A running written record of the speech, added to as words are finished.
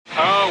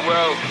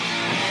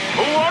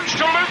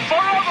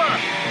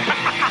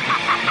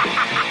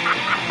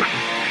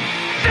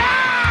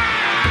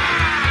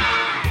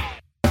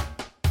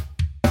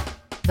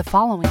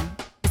following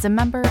is a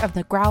member of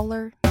the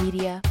Growler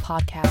Media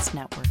Podcast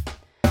Network.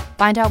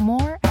 Find out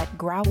more at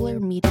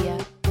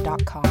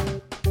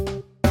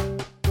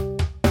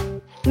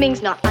growlermedia.com.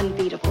 Ming's not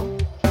unbeatable.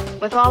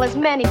 With all his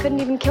men, he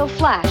couldn't even kill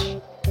Flash.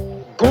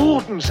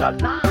 Gordon's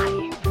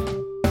alive!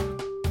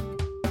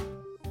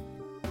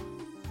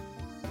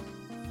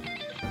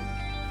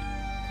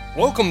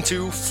 Welcome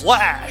to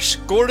Flash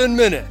Gordon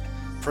Minute,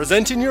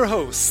 presenting your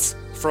hosts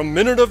from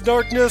Minute of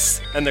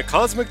Darkness and the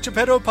Cosmic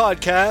Geppetto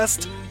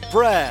Podcast,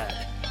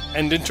 Brad,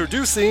 and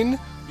introducing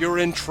your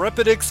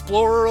intrepid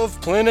explorer of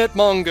Planet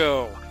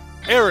Mongo,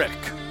 Eric.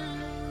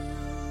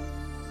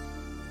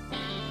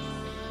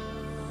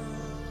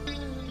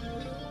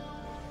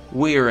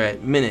 We are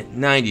at minute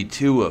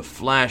 92 of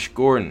Flash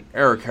Gordon.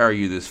 Eric, how are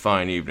you this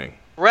fine evening?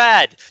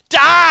 Brad,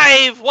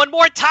 dive one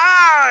more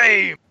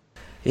time!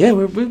 Yeah,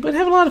 we've been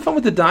having a lot of fun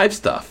with the dive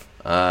stuff.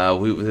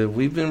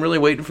 We've been really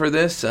waiting for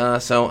this,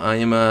 so I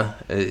am.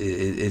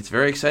 It's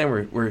very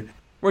exciting.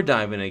 We're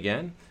diving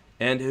again,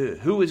 and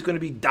who is going to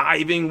be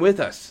diving with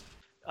us?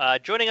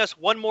 Joining us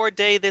one more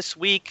day this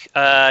week,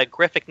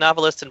 graphic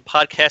novelist and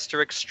podcaster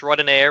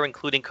extraordinaire,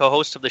 including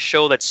co-host of the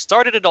show that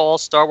started it all,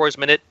 Star Wars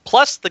Minute,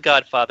 plus The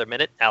Godfather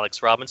Minute,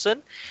 Alex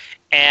Robinson.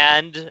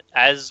 And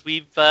as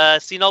we've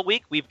seen all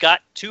week, we've got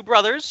two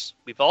brothers.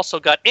 We've also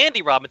got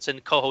Andy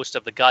Robinson, co-host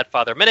of The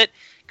Godfather Minute,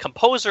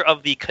 composer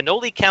of the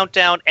Cannoli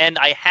Countdown, and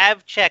I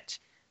have checked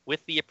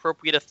with the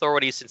appropriate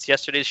authorities since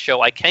yesterday's show.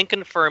 I can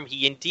confirm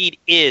he indeed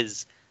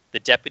is the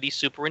Deputy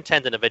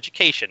Superintendent of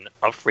Education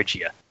of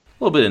Phrygia.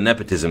 A little bit of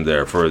nepotism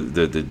there for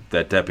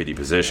that deputy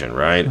position,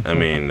 right? I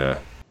mean, that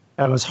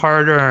was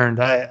hard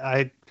earned.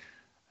 I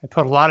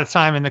put a lot of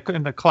time in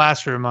the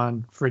classroom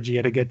on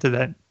Phrygia to get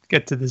to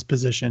this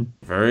position.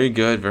 Very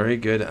good, very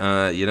good.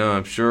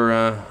 I'm sure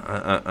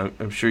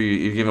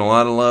you're giving a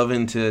lot of love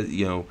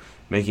into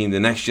making the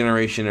next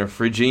generation of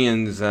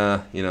Phrygians,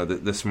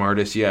 the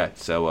smartest yet.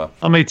 So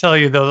let me tell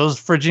you though, those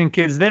Phrygian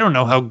kids, they don't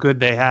know how good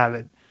they have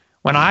it.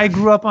 When I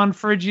grew up on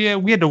Phrygia,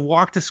 we had to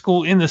walk to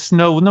school in the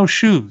snow with no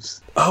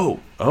shoes. Oh,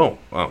 well,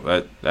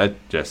 that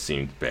just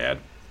seemed bad.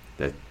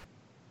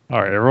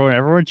 All right,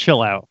 everyone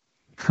chill out.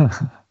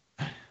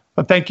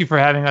 But thank you for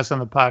having us on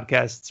the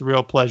podcast. It's a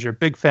real pleasure.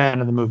 Big fan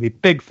of the movie.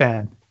 Big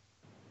fan.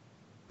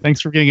 Thanks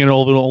for giving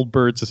old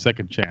birds a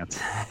second chance.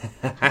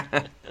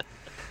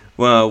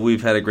 Well,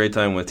 we've had a great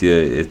time with you.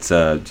 It's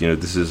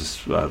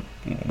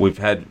we've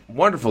had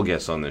wonderful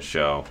guests on this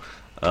show.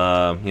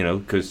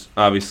 Because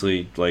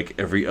obviously, like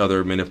every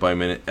other minute by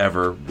minute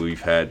ever,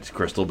 we've had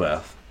Crystal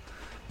Beth.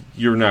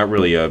 You're not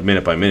really a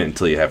minute by minute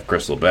until you have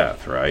Crystal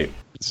Beth, right?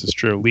 This is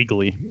true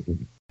legally.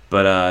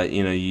 But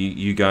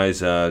you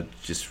guys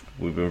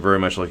we've been very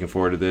much looking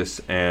forward to this,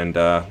 and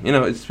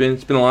it's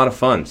been a lot of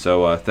fun.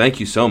 So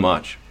thank you so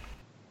much.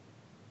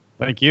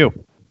 Thank you.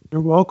 You're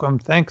welcome.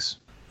 Thanks.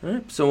 All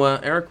right. So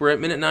Eric, we're at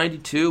minute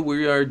 92.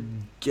 We are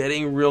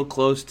getting real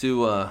close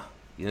to.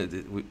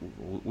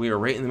 We are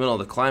right in the middle of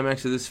the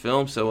climax of this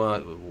film,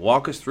 so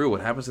walk us through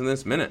what happens in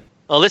this minute.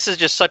 Well, this is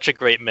just such a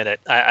great minute.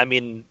 I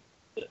mean,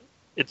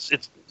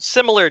 it's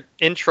similar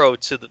intro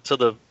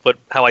to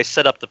how I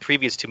set up the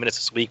previous 2 minutes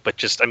this week, but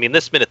just, I mean,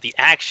 this minute, the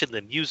action,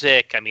 the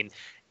music, I mean,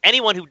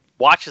 anyone who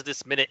watches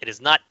this minute and is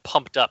not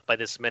pumped up by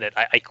this minute,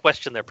 I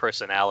question their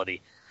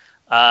personality.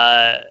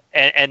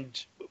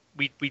 And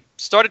we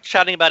started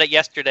chatting about it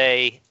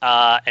yesterday,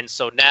 and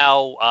so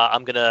now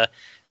I'm going to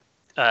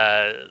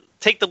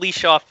take the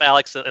leash off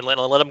Alex and let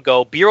him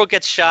go. Biro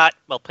gets shot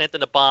while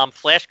planting a bomb.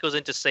 Flash goes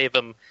in to save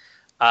him.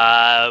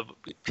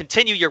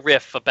 Continue your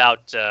riff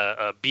about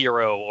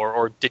Biro,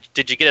 or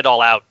did you get it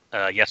all out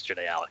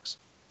yesterday, Alex?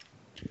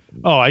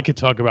 Oh, I could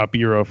talk about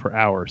Biro for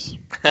hours.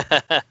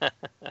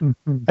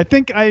 I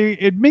think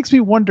it makes me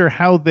wonder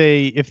how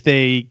if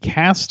they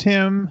cast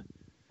him,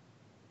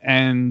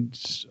 and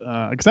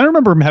because I don't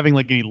remember him having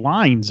like any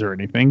lines or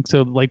anything.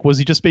 So like, was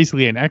he just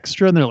basically an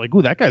extra? And they're like,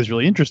 "Ooh, that guy's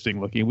really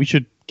interesting looking. We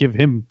should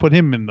put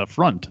him in the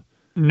front."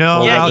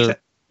 No, yeah,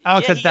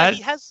 Alex,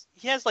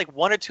 he has like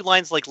one or two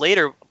lines like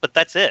later, but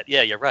that's it.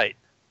 Yeah, you're right.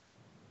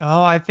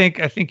 Oh, I think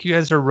you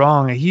guys are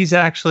wrong. He's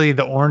actually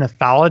the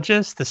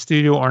ornithologist, the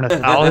studio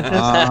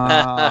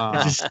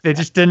ornithologist. They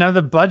just didn't have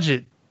the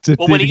budget. Did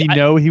he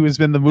know he was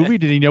in the movie?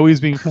 Did he know he was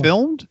being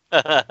filmed?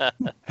 I'm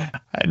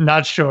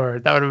not sure.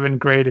 That would have been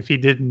great if he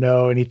didn't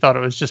know and he thought it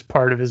was just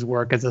part of his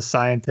work as a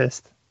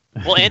scientist.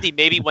 Well, Andy,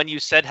 maybe when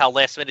you said how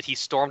last minute he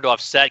stormed off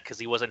set because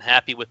he wasn't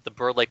happy with the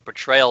Burlake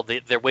portrayal,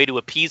 their way to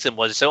appease him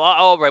was, so,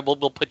 all right, we'll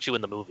put you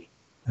in the movie.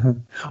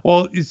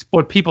 Well,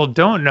 what people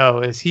don't know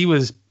is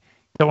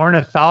the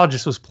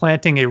ornithologist was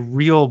planting a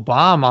real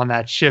bomb on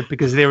that ship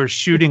because they were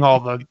shooting all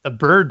the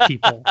bird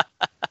people.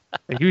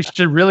 He was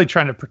really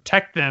trying to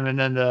protect them, and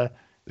then the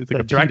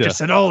director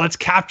said, "Oh, let's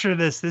capture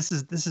this. This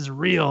is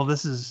real.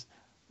 This is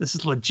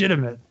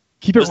legitimate.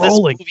 Keep it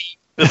rolling."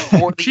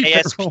 Before the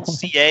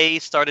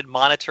ASPCA started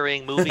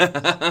monitoring movies,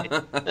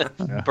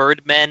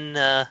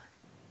 Birdmen.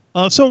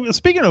 So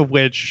speaking of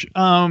which,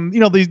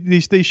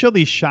 they show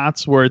these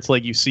shots where it's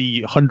like you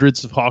see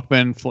hundreds of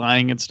Hawkmen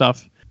flying and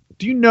stuff.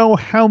 Do you know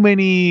how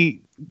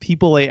many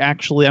people they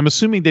actually, I'm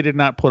assuming they did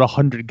not put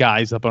 100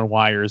 guys up on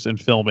wires and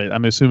film it.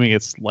 I'm assuming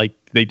it's like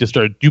they just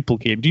started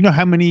duplicating. Do you know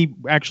how many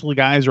actually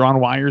guys are on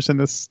wires in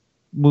this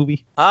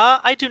movie?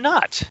 I do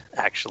not,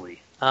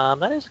 actually.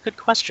 That is a good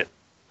question.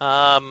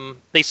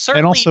 They certainly.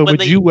 And also,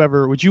 would you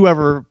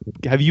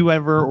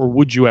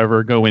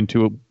ever go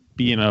into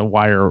being a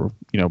wire,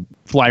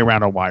 fly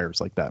around on wires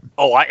like that?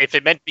 Oh, if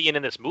it meant being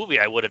in this movie,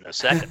 I would in a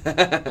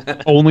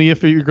second. Only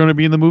if you're going to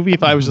be in the movie.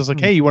 If I was just like,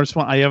 hey,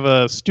 I have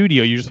a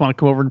studio, you just want to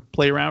come over and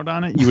play around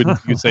on it,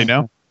 you'd say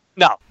no?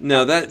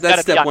 No,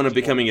 that's step one of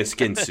becoming a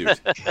skin suit.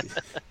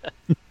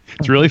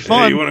 It's really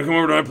fun. Hey, you want to come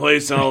over to my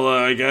place?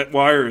 I got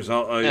wires.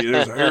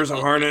 Here's a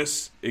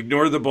harness.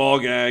 Ignore the ball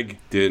gag.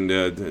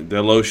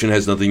 The lotion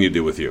has nothing to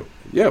do with you.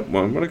 Yeah,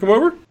 want to come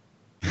over?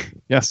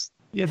 Yes.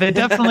 Yeah, they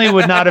definitely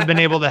would not have been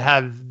able to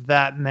have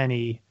that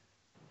many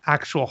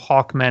actual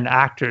Hawkmen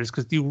actors,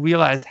 because do you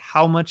realize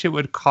how much it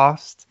would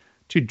cost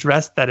to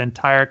dress that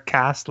entire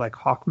cast like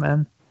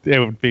Hawkmen? It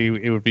would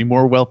be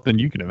more wealth than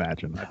you can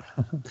imagine.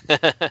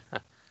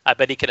 I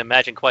bet he can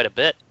imagine quite a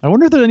bit. I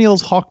wonder if any of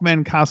those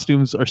Hawkman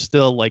costumes are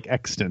still like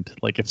extant,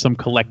 like if some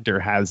collector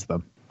has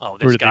them. Oh, or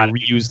there's do got they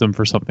reuse them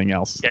for something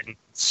else? Getting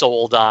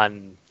sold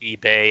on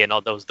eBay and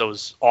all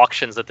those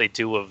auctions that they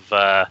do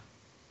of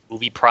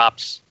movie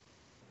props.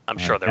 I'm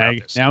sure they're out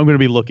there. Now I'm going to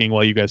be looking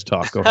while you guys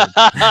talk. Go ahead.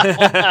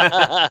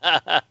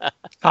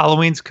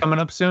 Halloween's coming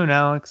up soon,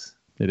 Alex.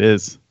 It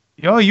is.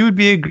 Yo, you would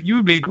be a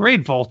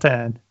great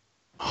Voltan.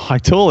 I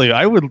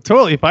would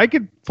totally. If I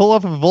could pull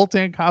off a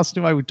Voltan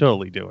costume, I would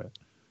totally do it.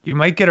 You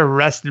might get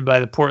arrested by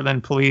the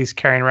Portland police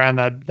carrying around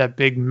that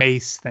big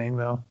mace thing,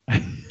 though.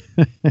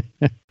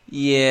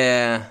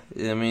 Yeah,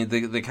 I mean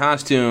the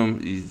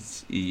costume.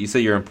 You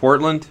say you're in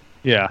Portland?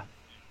 Yeah.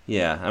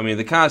 Yeah, I mean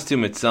the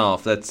costume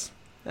itself. That's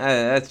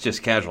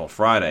just Casual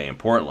Friday in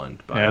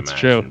Portland. That's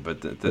true.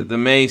 But the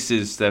mace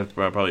is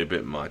probably a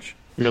bit much.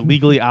 You're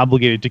legally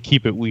obligated to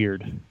keep it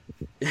weird.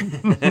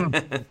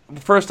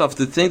 First off,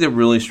 the thing that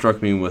really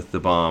struck me with the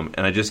bomb,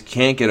 and I just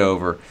can't get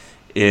over,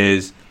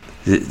 is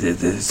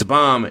it's a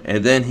bomb,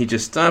 and then he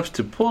just stops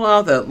to pull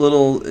out that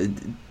little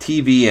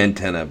TV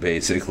antenna,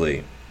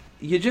 basically.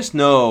 You just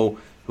know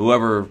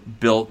whoever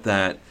built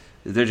that,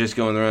 they're just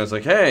going around, it's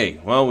like, hey,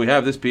 well, we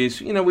have this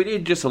piece, we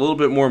need just a little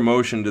bit more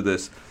motion to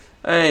this.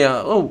 Hey,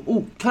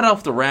 cut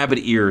off the rabbit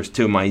ears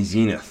to my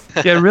Zenith.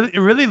 Yeah, it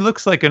really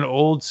looks like an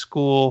old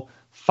school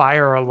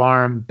fire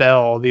alarm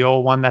bell, the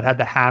old one that had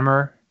the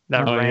hammer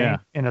that rang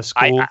in a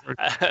school.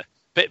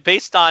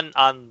 Based on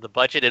the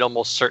budget, it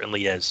almost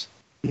certainly is.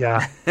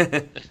 Yeah.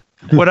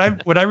 What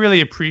I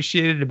really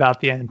appreciated about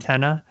the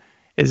antenna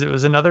is it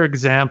was another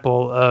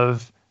example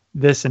of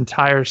this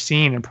entire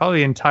scene and probably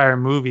the entire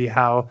movie,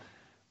 how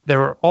there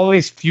were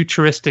always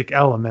futuristic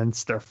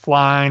elements. They're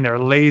flying, they're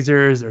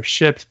lasers, they're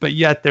ships, but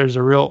yet there's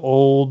a real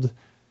old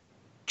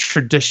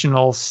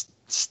traditional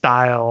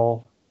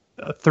style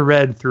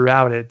thread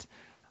throughout it.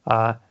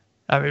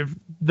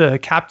 The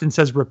captain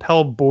says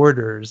repel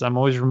boarders. I'm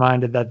always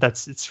reminded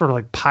it's sort of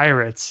like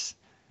pirates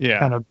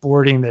kind of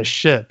boarding this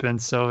ship.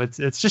 And so it's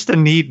just a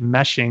neat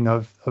meshing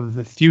of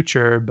the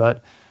future,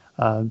 but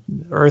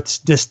Earth's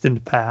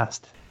distant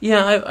past.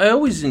 Yeah, I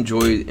always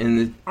enjoy, and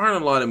there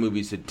aren't a lot of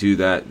movies that do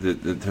that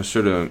they're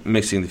sort of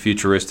mixing the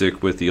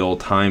futuristic with the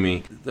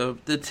old-timey.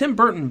 The Tim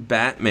Burton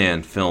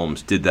Batman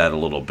films did that a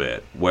little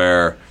bit,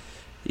 where,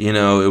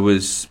 it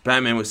was,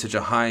 Batman was such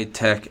a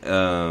high-tech,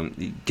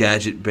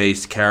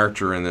 gadget-based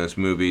character in those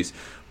movies,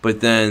 but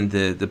then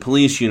the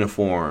police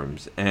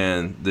uniforms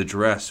and the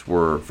dress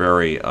were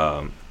very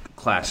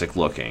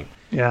classic-looking.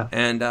 Yeah.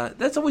 And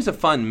that's always a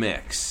fun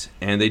mix,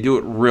 and they do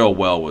it real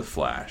well with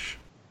Flash.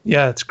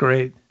 Yeah, it's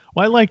great.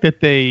 Well, I like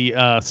that they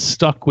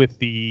stuck with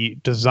the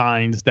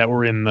designs that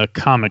were in the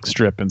comic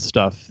strip and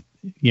stuff,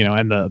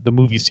 and the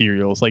movie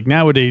serials. Like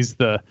nowadays,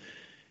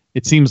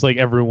 it seems like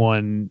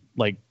everyone,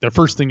 like their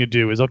first thing to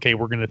do is, okay,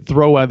 we're going to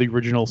throw out the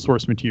original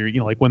source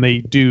material. Like when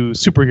they do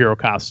superhero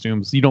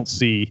costumes, you don't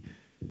see,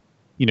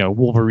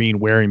 Wolverine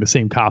wearing the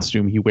same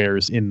costume he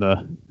wears in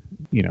the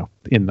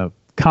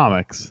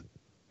comics.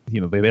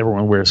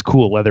 Everyone wears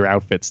cool leather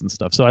outfits and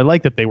stuff. So I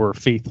like that they were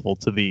faithful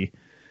to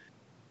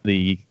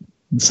the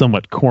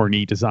somewhat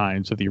corny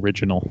designs of the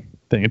original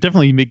thing. It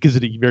definitely gives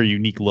it a very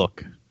unique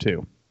look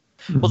too.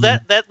 Well,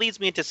 that leads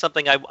me into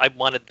something I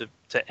wanted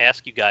to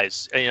ask you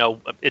guys.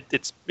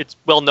 It's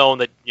well known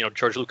that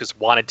George Lucas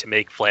wanted to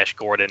make Flash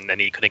Gordon and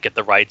he couldn't get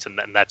the rights, and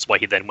that's why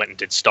he then went and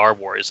did Star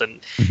Wars. And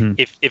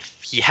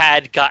if he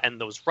had gotten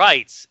those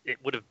rights, it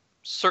would have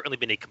certainly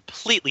been a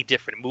completely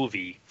different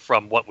movie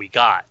from what we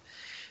got.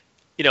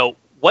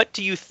 What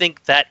do you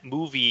think that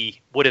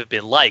movie would have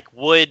been like?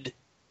 Would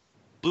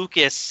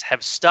Lucas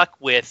have stuck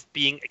with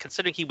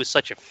considering he was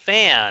such a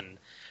fan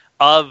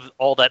of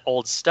all that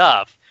old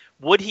stuff,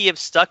 would he have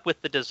stuck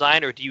with the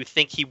design, or do you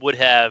think he would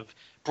have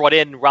brought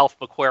in Ralph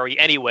McQuarrie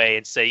anyway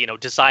and say,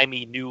 design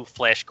me new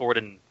Flash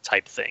Gordon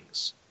type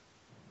things?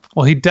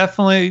 Well, he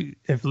definitely,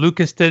 if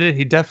Lucas did it,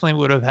 he definitely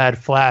would have had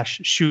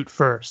Flash shoot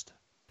first.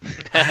 What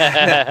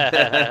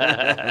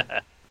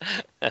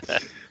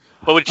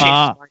would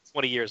change his mind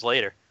 20 years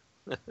later?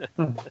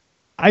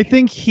 I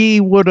think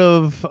he would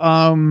have.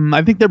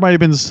 I think there might have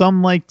been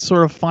some like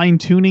sort of fine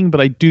tuning,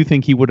 but I do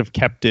think he would have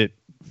kept it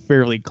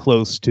fairly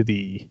close to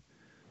the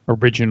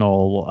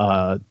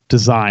original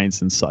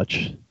designs and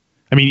such.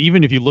 I mean,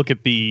 even if you look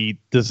at the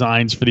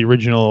designs for the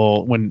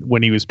original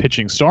when he was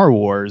pitching Star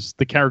Wars,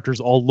 the characters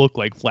all look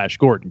like Flash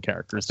Gordon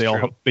characters. They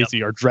all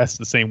basically are dressed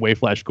the same way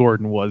Flash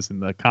Gordon was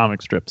in the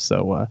comic strips.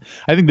 So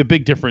I think the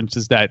big difference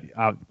is that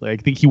I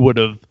think he would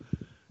have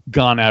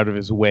gone out of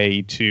his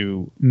way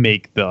to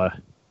make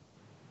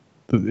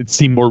it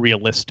seemed more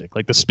realistic,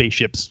 like the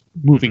spaceships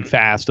moving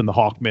fast and the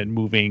Hawkmen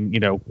moving,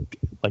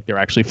 like they're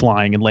actually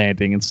flying and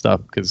landing and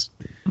stuff. Because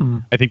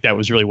I think that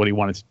was really what he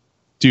wanted to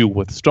do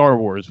with Star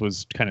Wars,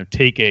 was kind of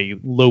take a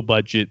low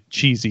budget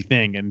cheesy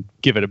thing and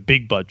give it a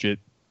big budget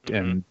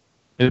and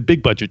a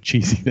big budget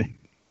cheesy thing.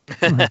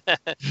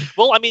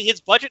 Well, I mean, his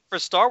budget for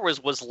Star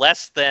Wars was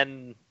less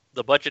than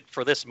the budget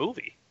for this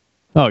movie.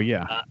 Oh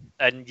yeah,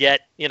 and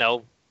yet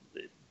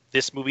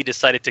this movie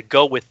decided to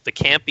go with the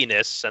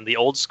campiness and the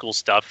old school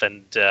stuff,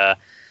 and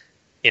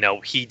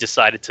he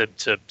decided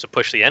to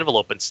push the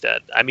envelope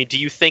instead. I mean, do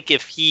you think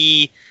if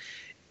he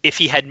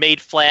had made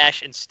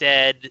Flash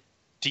instead,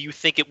 do you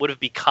think it would have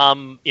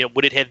become,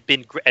 would it have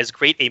been as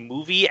great a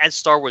movie as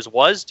Star Wars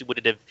was?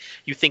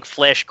 You think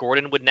Flash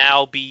Gordon would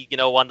now be,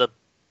 on the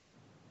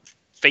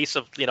face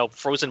of,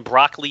 frozen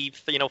broccoli,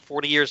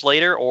 40 years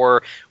later?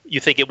 Or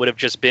you think it would have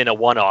just been a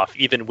one-off,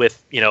 even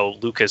with,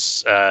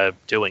 Lucas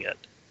doing it?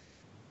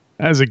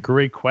 That is a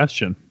great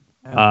question.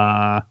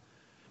 I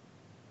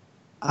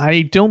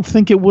don't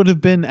think it would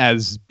have been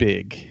as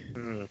big,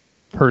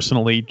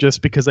 personally,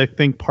 just because I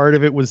think part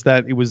of it was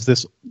that it was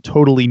this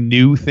totally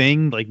new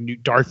thing, like new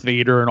Darth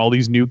Vader and all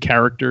these new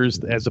characters,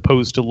 as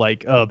opposed to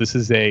like, oh, this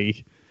is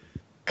a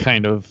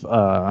kind of,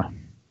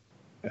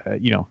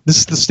 this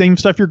is the same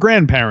stuff your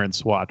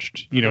grandparents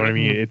watched. You know what I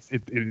mean?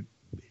 It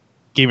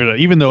gave it,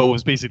 even though it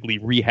was basically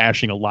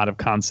rehashing a lot of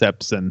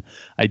concepts and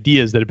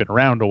ideas that had been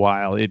around a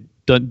while, it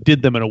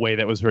did them in a way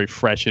that was very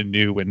fresh and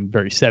new and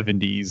very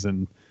 70s.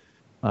 And,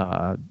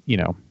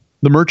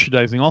 the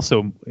merchandising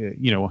also,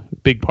 a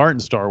big part in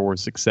Star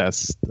Wars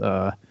success.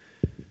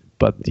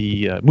 But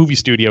the movie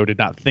studio did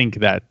not think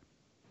that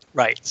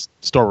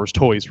Star Wars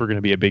toys were going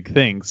to be a big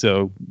thing.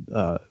 So,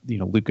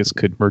 Lucas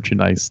could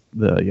merchandise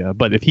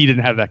but if he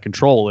didn't have that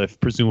control, if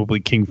presumably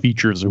King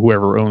Features or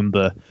whoever owned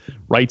the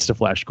rights to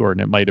Flash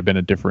Gordon, it might have been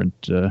a different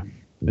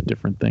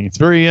thing. It's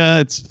very,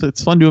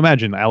 it's fun to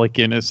imagine Alec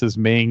Guinness as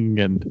Ming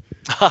and,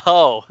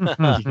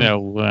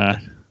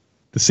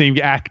 the same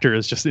actor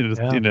is just in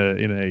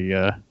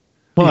a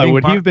well,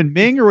 would he have been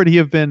Ming or would he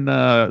have been? He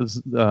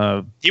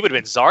would have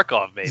been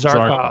Zarkov, maybe.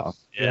 Zarkov.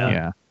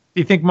 Yeah.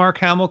 Do you think Mark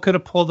Hamill could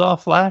have pulled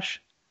off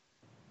Flash?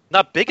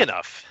 Not big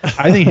enough.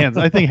 I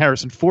think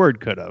Harrison Ford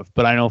could have,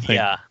 but I don't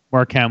think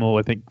Mark Hamill.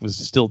 I think was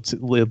still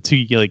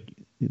too like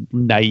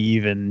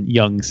naive and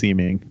young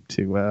seeming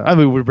to. It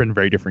would have been a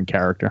very different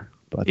character.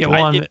 But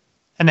and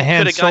the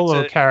Han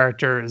Solo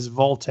character is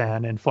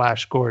Voltan in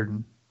Flash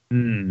Gordon,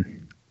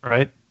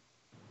 right?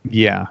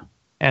 Yeah.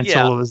 And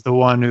Solo is the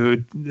one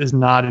who is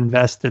not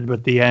invested, but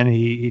at the end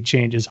he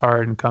changes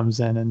heart and comes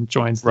in and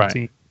joins the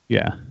team.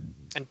 Yeah.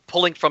 And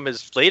pulling from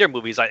his later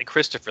movies, I think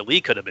Christopher Lee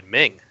could have been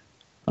Ming.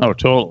 Oh,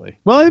 totally.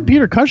 Well, I think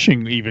Peter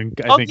Cushing even.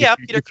 I think Peter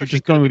if you're Cushing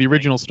just going with the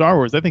original Star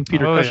Wars, I think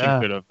Peter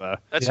Cushing could have.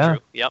 That's true.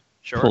 Yep,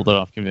 sure. Pulled it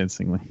off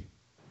convincingly.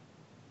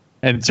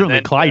 And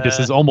certainly Clytus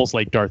is almost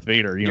like Darth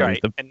Vader,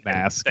 with the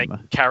mask.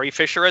 And Carrie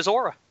Fisher as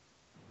Aura.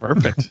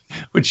 Perfect.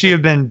 Would she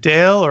have been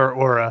Dale or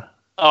Aura?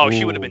 Oh,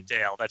 she would have been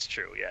Dale. That's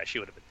true. Yeah, she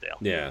would have been Dale.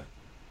 Yeah.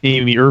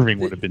 Amy Irving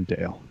would have been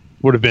Dale.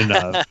 Would have been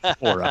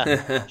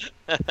Aura.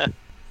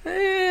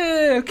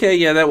 Okay,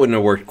 yeah, that wouldn't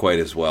have worked quite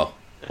as well.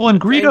 Well,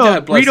 and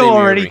Greedo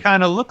already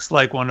kind of looks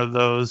like one of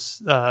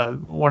those,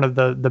 one of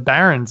the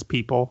Baron's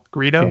people.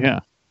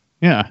 Greedo.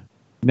 Yeah.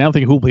 Now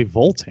think who'll play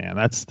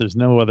Voltan. There's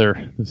no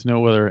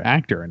other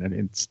actor in it.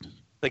 It's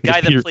the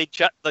guy that played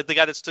the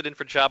guy that stood in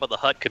for Jabba the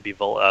Hutt could be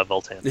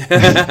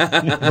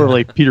Voltan. Or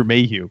like Peter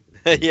Mayhew.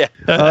 Yeah.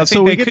 I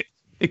think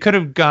it could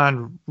have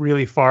gone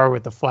really far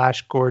with the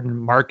Flash Gordon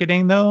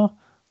marketing, though,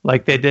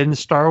 like they did in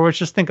Star Wars.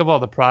 Just think of all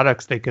the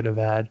products they could have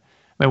had.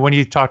 I mean, when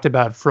you talked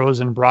about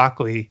frozen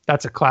broccoli,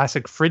 that's a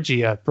classic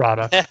Phrygia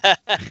product.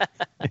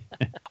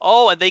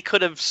 And they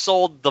could have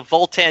sold the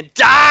Voltan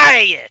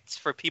diet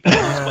for people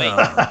to lose weight.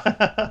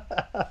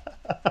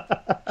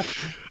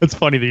 It's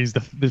funny that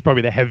he's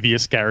probably the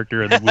heaviest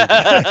character in the movie.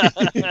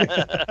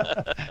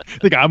 I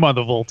think I'm on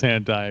the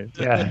Voltan diet.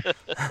 Yeah,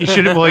 you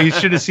should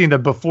have seen the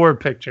before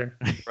picture.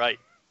 Right.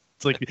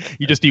 It's like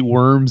you just eat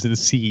worms and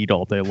seed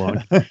all day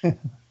long.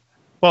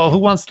 Well, who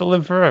wants to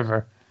live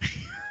forever?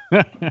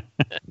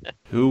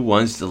 Who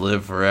wants to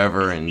live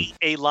forever? And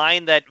a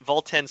line that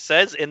Voltan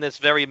says in this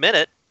very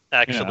minute,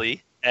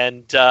 actually. Yeah.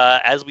 And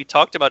as we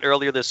talked about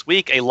earlier this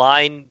week, a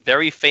line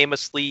very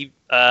famously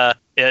that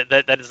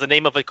is the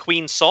name of a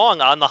Queen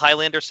song on the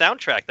Highlander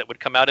soundtrack that would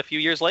come out a few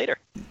years later.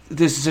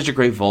 This is such a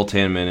great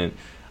Voltan minute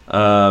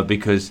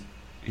because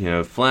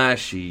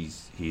Flash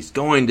he's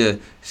going to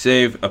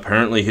save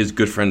apparently his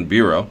good friend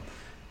Biro,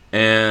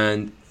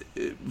 and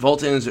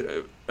Voltan's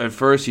at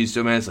first he's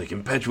so mad, it's like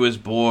impetuous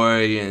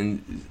boy,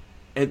 and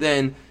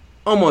then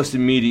almost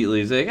immediately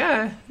he's like,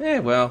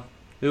 well,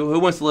 who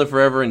wants to live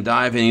forever and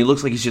dive? And he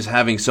looks like he's just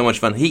having so much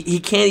fun. He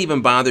can't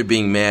even bother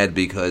being mad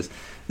because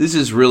this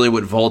is really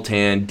what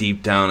Voltan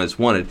deep down has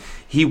wanted.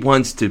 He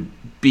wants to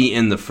be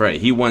in the fray.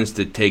 He wants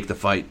to take the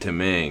fight to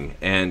Ming,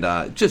 and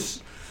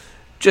just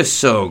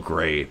so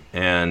great.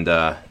 And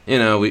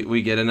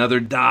we get another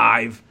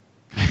dive.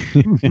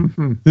 This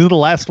is the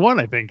last one,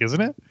 I think,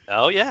 isn't it?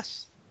 Oh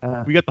yes.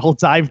 We got the whole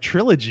dive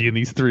trilogy in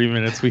these 3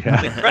 minutes we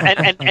had.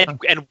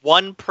 and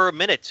one per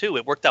minute too.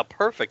 It worked out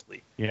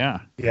perfectly. Yeah.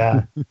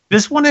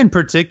 This one in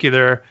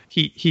particular,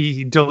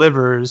 he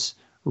delivers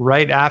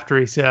right after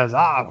he says,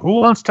 who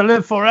wants to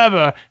live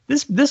forever?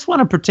 This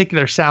one in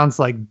particular sounds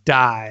like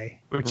die,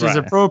 which is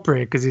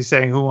appropriate because he's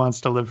saying who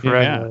wants to live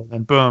forever.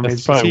 And boom.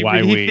 That's probably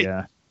why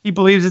he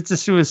believes it's a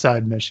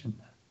suicide mission.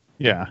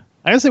 Yeah.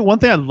 I gotta say, one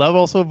thing I love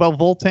also about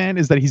Voltan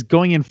is that he's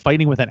going in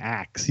fighting with an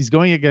axe. He's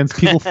going against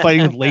people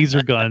fighting with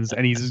laser guns,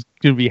 and he's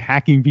going to be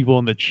hacking people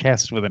in the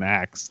chest with an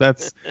axe.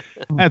 That's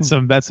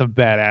some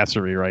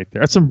badassery right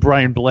there. That's some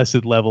Brian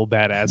Blessed level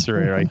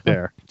badassery right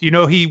there. Do you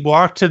know he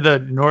walked to the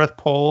North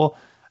Pole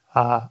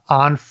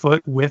on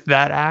foot with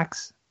that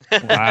axe?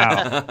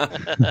 Wow.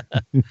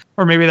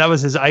 Or maybe that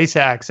was his ice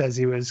axe as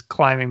he was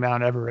climbing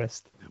Mount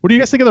Everest. What do you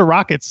guys think of the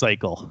rocket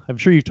cycle? I'm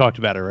sure you've talked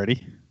about it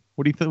already.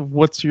 What do you think?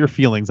 What's your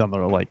feelings on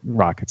the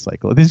rocket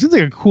cycle? This seems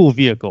like a cool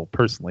vehicle.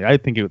 Personally, I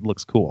think it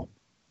looks cool.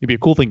 It'd be a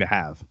cool thing to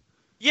have.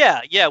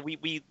 Yeah.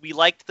 We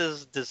liked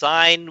the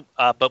design,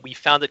 but we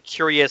found it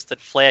curious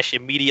that Flash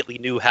immediately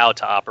knew how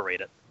to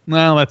operate it.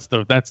 Well, that's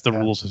the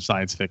rules of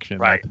science fiction,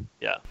 right?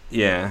 That.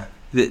 Yeah.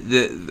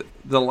 The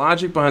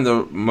logic behind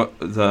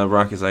the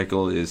rocket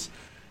cycle is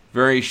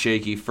very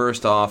shaky.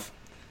 First off,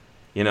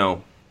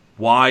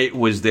 why it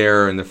was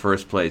there in the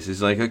first place?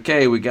 It's like,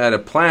 okay, we got a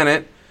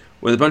planet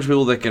with a bunch of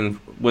people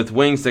with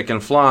wings that can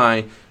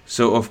fly.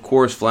 So of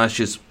course Flash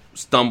just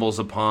stumbles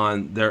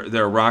upon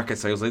their rocket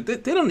cycles. Like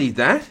they don't need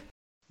that.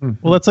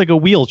 Well, that's like a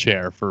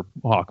wheelchair for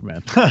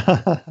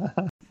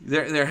Hawkman.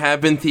 There have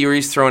been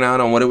theories thrown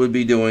out on what it would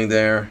be doing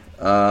there,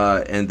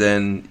 and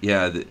then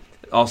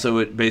also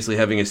it basically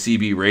having a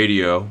CB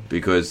radio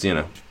because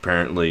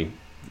apparently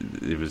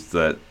it was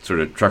that sort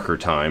of trucker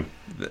time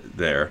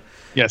there.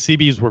 Yeah,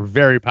 CBs were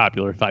very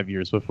popular 5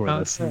 years before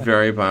this.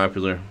 Very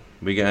popular.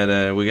 We got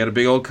a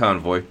big old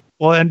convoy.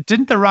 Well, and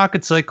didn't the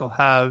rocket cycle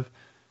have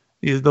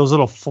those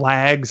little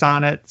flags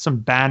on it, some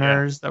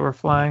banners that were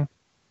flying?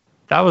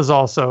 That was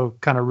also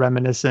kind of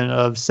reminiscent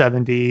of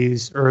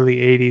 70s, early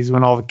 80s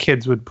when all the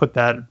kids would put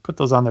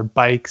those on their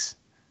bikes.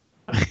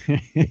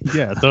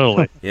 Yeah,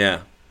 totally.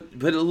 Yeah.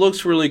 But it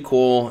looks really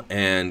cool,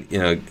 and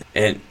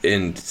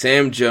and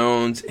Sam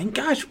Jones, and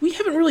gosh, we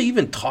haven't really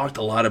even talked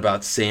a lot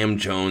about Sam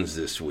Jones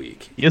this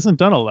week. He hasn't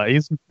done a lot.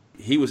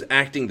 He was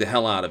acting the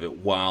hell out of it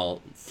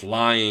while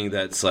flying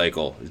that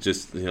cycle. It's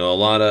just a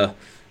lot of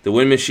the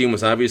wind machine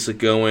was obviously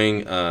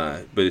going,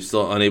 but it's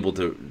still unable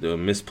to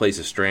misplace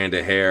a strand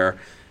of hair,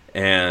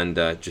 and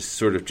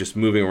just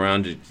moving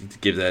around to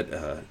give that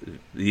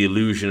the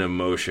illusion of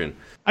motion.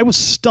 I was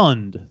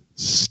stunned,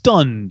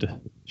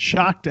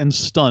 shocked and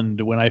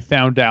stunned when I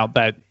found out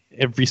that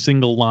every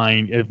single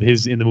line of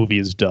his in the movie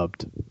is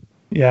dubbed.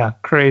 Yeah,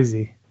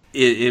 crazy.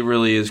 It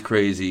really is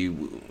crazy.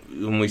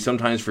 When we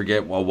sometimes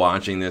forget while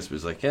watching this, it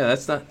was like, yeah,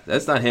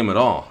 that's not him at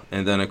all.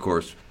 And then of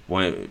course,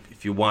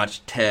 if you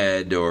watch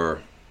Ted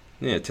or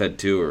Ted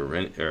 2 or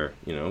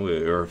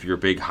if you're a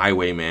big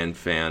Highwayman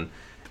fan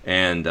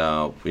and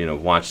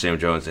watch Sam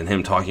Jones and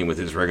him talking with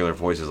his regular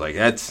voice, is like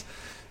that's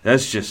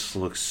just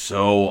looks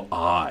so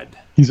odd.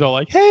 He's all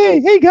like,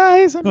 "Hey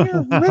guys, I'm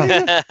here,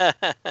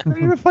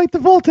 ready to fight the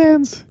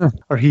Voltans."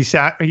 Or he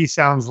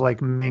sounds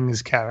like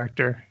Ming's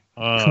character.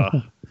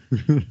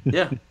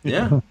 Yeah.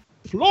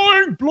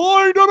 Flying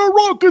blind on a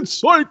rocket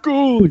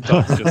cycle. He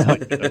talks just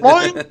like that.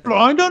 Flying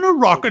blind on a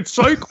rocket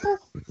cycle.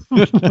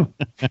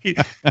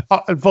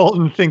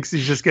 Voltan thinks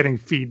he's just getting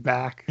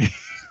feedback.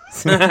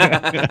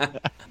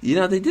 They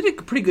did a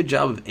pretty good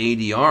job of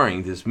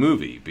ADRing this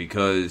movie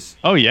because...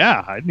 Oh,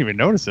 yeah. I didn't even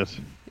notice it.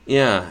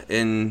 Yeah,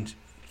 and...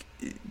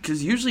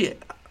 Because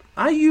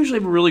I usually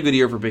have a really good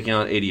ear for picking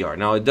out ADR.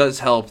 Now, it does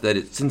help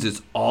that since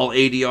it's all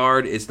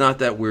ADR'd, it's not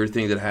that weird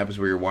thing that happens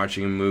where you're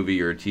watching a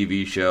movie or a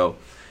TV show,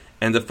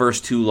 and the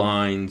first two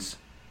lines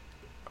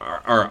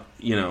are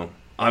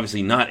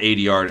obviously not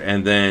ADR'd,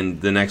 and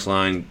then the next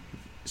line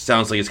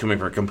sounds like it's coming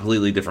from a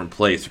completely different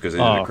place because they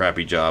did a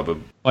crappy job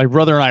of... My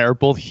brother and I are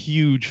both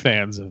huge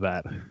fans of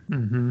that.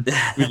 Mm-hmm.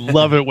 We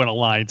love it when a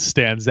line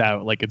stands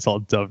out like it's all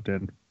dubbed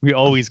in. We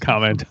always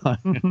comment on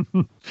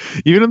it.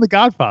 Even in The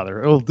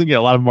Godfather. A lot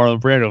of Marlon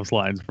Brando's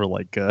lines were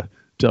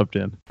dubbed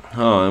in.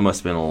 Oh, it must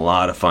have been a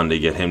lot of fun to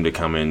get him to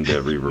come in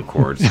to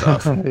re-record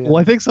stuff. Yeah. Well,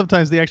 I think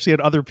sometimes they actually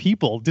had other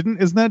people.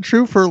 Isn't that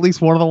true? For at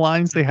least one of the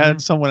lines, they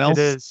had someone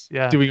else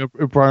doing a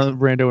Marlon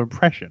Brando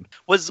impression.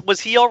 Was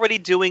he already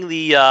doing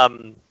the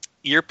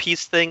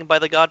earpiece thing by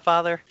The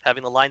Godfather,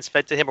 having the lines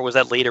fed to him, or was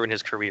that later in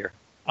his career?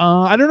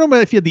 I don't know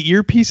if he had the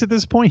earpiece at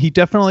this point. He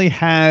definitely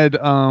had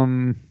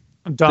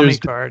Dummy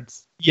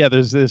cards. Yeah,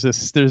 there's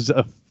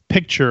a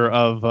picture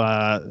of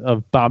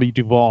Bobby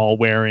Duvall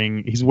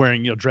wearing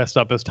dressed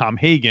up as Tom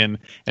Hagen,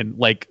 and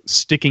like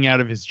sticking out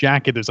of his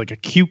jacket there's like a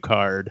cue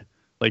card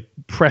like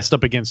pressed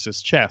up against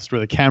his chest where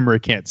the camera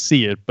can't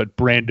see it, but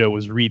Brando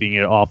was reading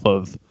it off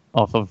of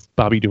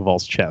Bobby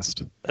Duvall's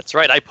chest. That's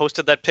right. I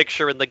posted that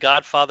picture in the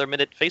Godfather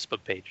Minute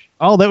Facebook page.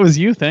 Oh, that was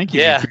you. Thank you.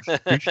 Yeah.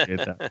 Appreciate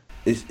that.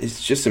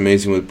 It's just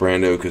amazing with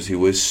Brando because he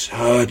was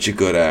such a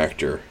good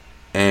actor.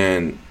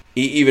 And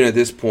even at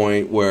this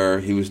point where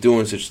he was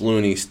doing such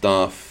loony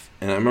stuff,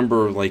 and I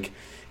remember like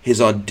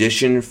his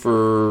audition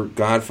for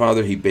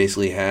Godfather, he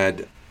basically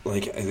had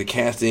like the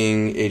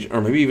casting agent or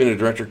maybe even a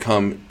director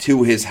come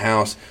to his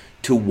house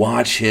to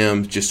watch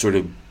him just sort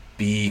of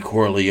be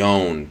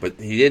Corleone, but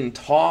he didn't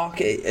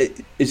talk. Is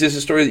this a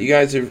story that you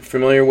guys are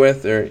familiar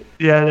with? Or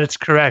Yeah, that's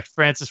correct.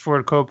 Francis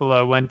Ford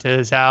Coppola went to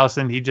his house,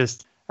 and he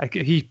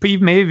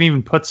may have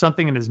even put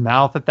something in his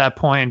mouth at that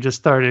point and just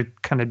started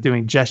kind of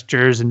doing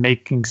gestures and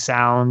making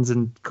sounds,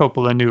 and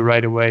Coppola knew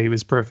right away he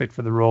was perfect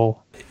for the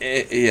role.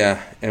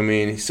 Yeah, I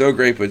mean, he's so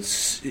great, but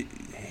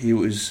he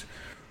was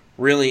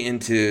really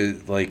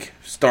into like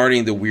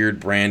starting the weird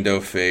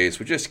Brando phase,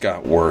 which just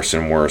got worse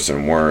and worse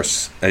and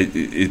worse.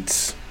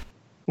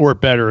 Or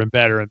better and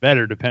better and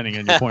better, depending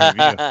on your point of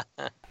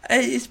view.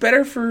 It's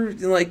better for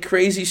like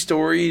crazy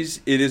stories.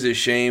 It is a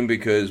shame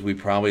because we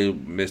probably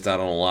missed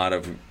out on a lot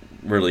of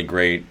really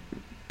great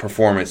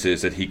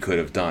performances that he could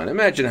have done.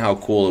 Imagine how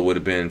cool it would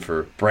have been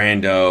for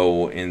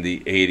Brando in the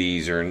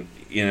 80s or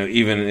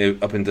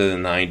even up into the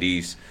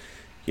 90s,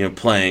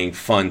 playing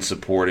fun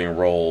supporting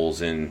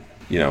roles in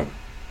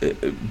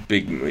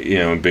big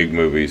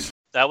movies.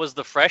 That was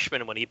The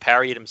Freshman when he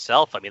parodied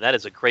himself. I mean, that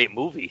is a great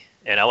movie,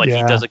 and he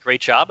Yeah. does a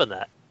great job in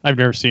that. I've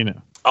never seen it.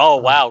 Oh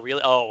wow, really?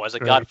 Oh, as a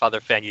Great.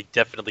 Godfather fan, you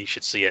definitely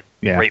should see it.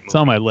 Yeah, Great it's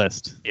movie. on my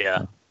list. Yeah.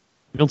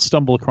 You don't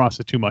stumble across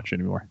it too much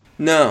anymore.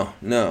 No.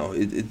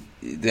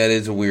 That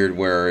is a weird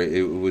where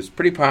it was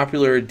pretty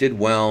popular. It did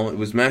well. It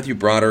was Matthew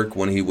Broderick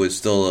when he was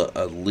still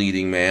a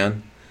leading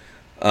man.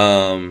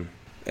 And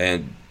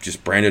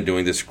just Brando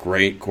doing this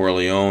great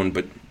Corleone,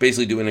 but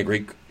basically doing a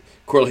great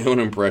Corleone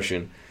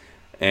impression.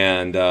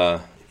 And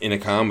in a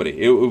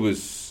comedy. It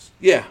was,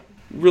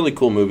 really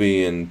cool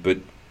movie.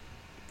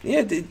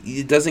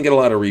 It doesn't get a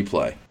lot of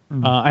replay.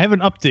 I have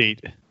an update.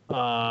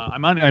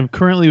 I'm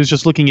currently was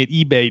just looking at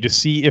eBay to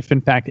see if,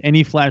 in fact,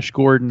 any Flash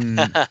Gordon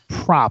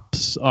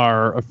props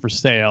are for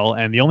sale,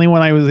 and the only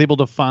one I was able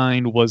to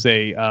find was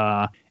it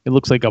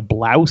looks like a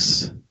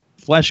blouse,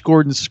 Flash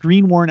Gordon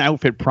screen-worn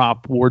outfit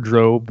prop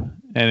wardrobe,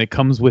 and it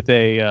comes with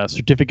a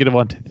certificate of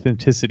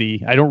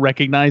authenticity. I don't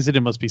recognize it.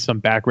 It must be some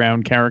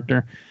background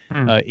character.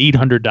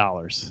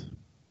 $800.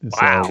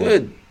 Wow.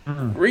 Good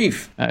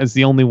grief. Is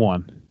the only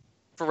one.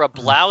 For a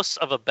blouse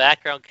of a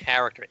background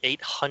character,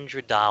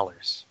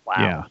 $800. Wow.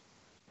 Yeah.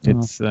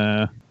 It's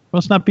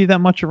must not be that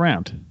much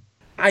around.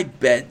 I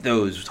bet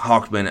those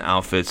Hawkman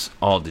outfits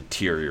all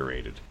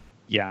deteriorated.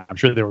 Yeah, I'm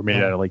sure they were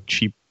made out of like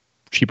cheap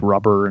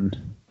rubber and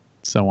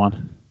so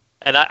on.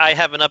 And I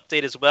have an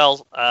update as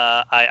well.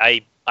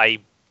 I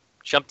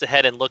jumped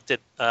ahead and looked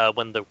at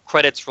when the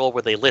credits roll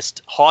where they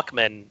list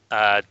Hawkmen,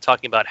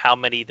 talking about how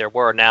many there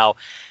were. Now,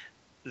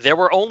 there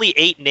were only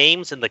 8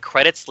 names in the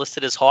credits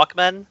listed as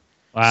Hawkmen.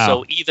 Wow.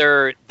 So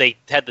either they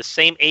had the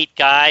same 8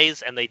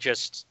 guys and they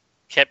just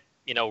kept,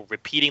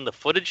 repeating the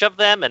footage of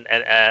them,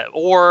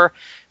 or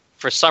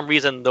for some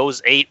reason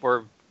those 8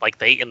 were like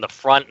the 8 in the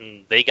front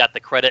and they got the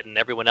credit and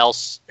everyone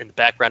else in the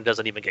background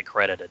doesn't even get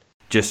credited.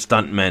 Just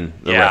stuntmen,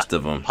 the rest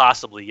of them.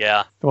 Possibly,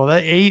 yeah. Well,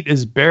 that 8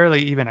 is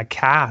barely even a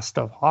cast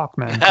of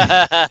Hawkmen.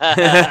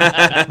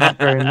 Not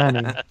very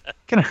many.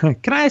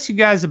 Can I ask you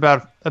guys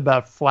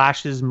about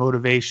Flash's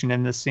motivation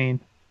in this scene?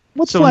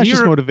 What's So Flash's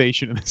Nero-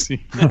 motivation in this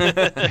scene?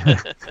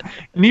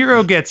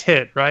 Nero gets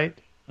hit, right?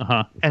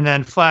 Uh-huh. And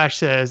then Flash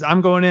says, "I'm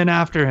going in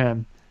after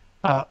him."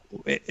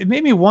 It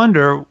made me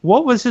wonder,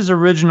 what was his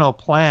original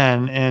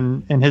plan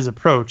in his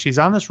approach? He's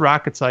on this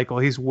rocket cycle.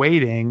 He's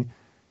waiting.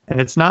 And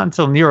it's not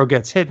until Nero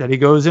gets hit that he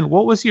goes in.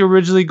 What was he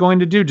originally going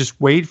to do? Just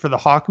wait for the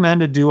Hawkmen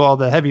to do all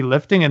the heavy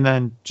lifting and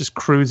then just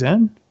cruise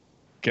in?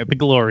 Get the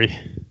glory.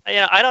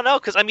 Yeah, I don't know,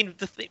 because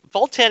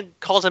Voltan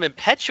calls him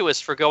impetuous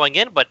for going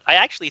in, but I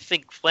actually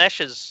think Flash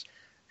has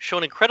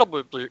shown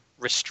incredible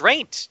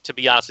restraint, to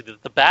be honest with you.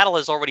 The battle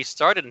has already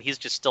started, and he's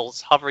just still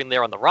hovering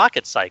there on the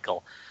rocket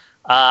cycle.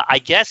 I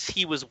guess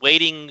he was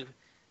waiting.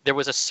 There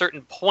was a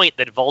certain point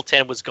that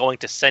Voltan was going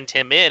to send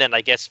him in, and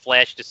I guess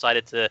Flash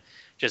decided to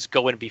just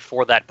go in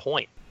before that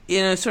point.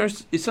 It's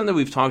something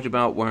we've talked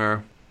about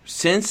where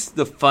since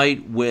the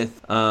fight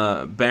with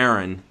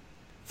Baron,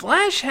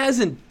 Flash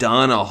hasn't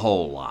done a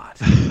whole lot.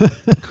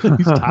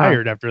 He's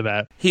tired after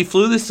that. He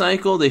flew the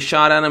cycle, they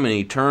shot at him, and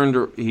he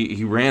turned.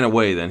 He ran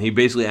away then. He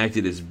basically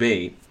acted as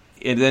bait.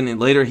 And then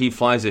later he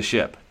flies a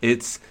ship.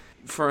 It's,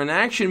 for an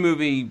action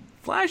movie,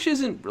 Flash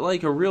isn't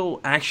like a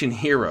real action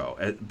hero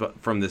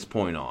from this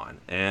point on.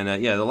 And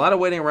a lot of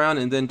waiting around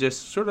and then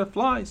just sort of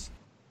flies.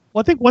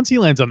 Well, I think once he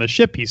lands on the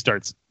ship, he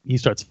starts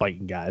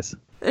fighting guys.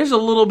 There's a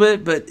little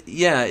bit, but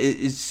yeah,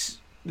 it's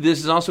this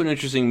is also an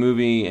interesting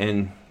movie,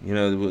 and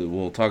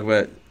we'll talk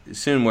about it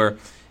soon, where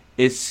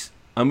it's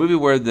a movie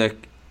where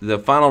the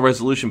final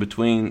resolution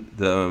between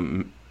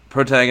the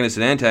protagonist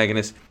and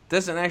antagonist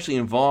doesn't actually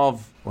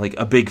involve like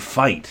a big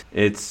fight.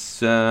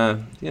 It's they're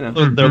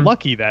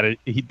lucky that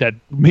that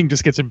Ming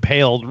just gets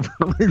impaled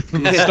right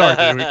from the start.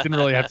 He didn't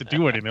really have to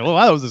do anything. Well,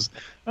 that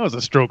was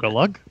a stroke of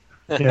luck.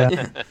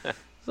 Yeah.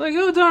 It's like,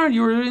 oh darn,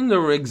 you were in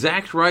the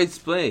exact right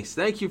place.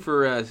 Thank you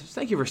for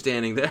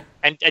standing there.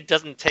 And it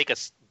doesn't take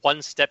us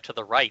one step to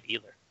the right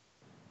either.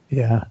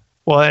 Yeah.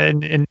 Well,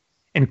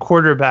 in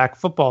quarterback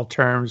football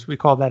terms, we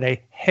call that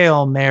a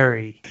Hail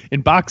Mary.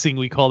 In boxing,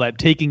 we call that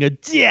taking a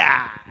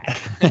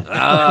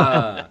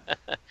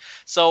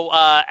So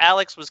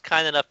Alex was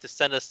kind enough to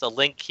send us the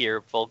link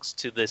here, folks,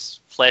 to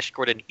this Flash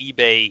Gordon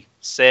eBay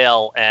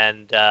sale,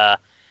 and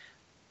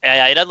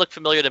it doesn't look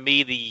familiar to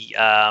me.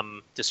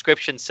 The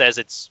description says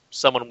it's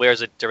someone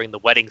wears it during the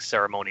wedding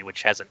ceremony,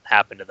 which hasn't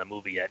happened in the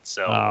movie yet.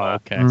 So,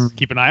 okay. So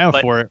keep an eye out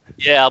for it.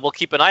 Yeah, we'll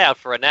keep an eye out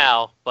for it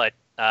now. But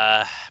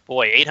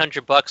boy,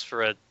 $800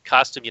 for a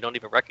costume you don't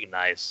even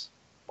recognize.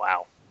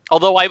 Wow.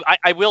 Although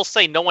I will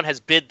say no one has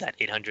bid that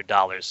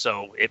 $800,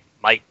 so it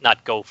might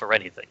not go for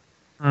anything.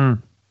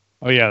 Mm.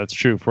 Oh yeah, that's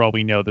true. For all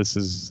we know, this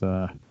has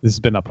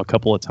been up a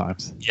couple of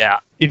times. Yeah.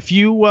 If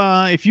you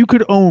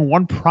could own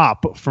one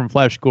prop from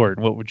Flash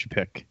Gordon, what would you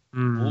pick?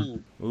 Mm.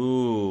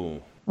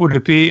 Ooh. Would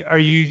it be? Are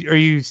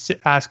you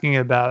asking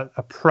about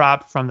a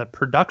prop from the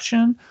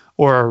production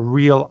or a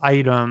real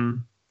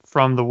item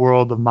from the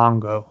world of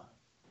Mongo?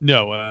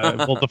 No.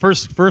 Well, the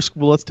first.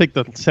 Well, let's take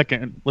the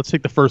second. Let's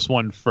take the first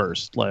one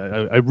first.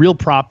 A real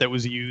prop that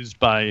was used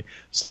by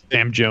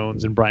Sam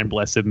Jones and Brian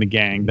Blessed and the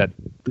gang that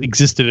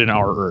existed in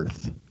our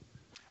Earth.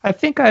 I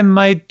think I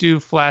might do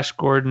Flash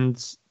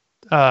Gordon's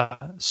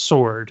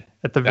sword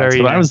at the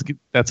very end.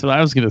 That's what I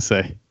was going to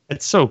say.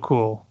 It's so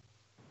cool.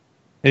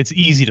 It's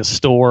easy to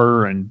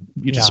store and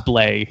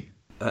display.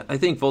 I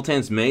think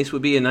Voltan's mace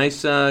would be a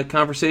nice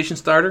conversation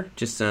starter.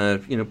 Just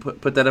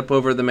put that up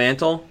over the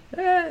mantle.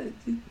 It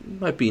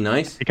might be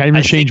nice. I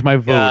even change my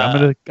vote.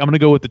 I'm gonna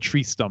go with the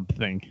tree stump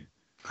thing.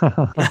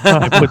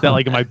 I put that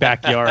like in my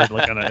backyard,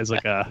 like as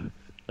a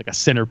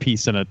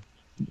centerpiece in a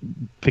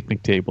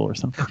picnic table or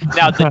something.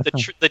 Now,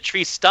 the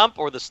tree stump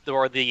or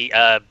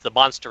the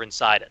monster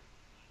inside it.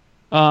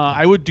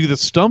 I would do the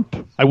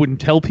stump. I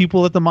wouldn't tell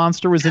people that the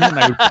monster was in it.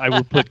 And I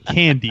would put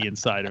candy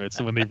inside of it,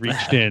 so when they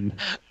reached in,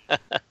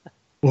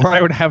 or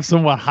I would have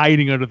someone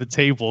hiding under the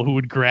table who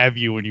would grab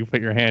you when you put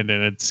your hand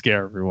in and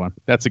scare everyone.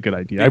 That's a good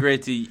idea. It'd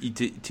be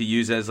great to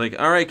use as like,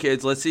 all right,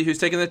 kids, let's see who's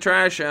taking the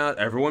trash out.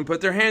 Everyone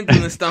put their hand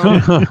in the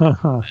stump.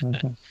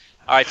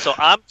 All right, so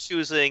I'm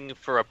choosing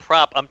for a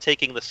prop. I'm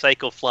taking the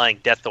Psycho Flying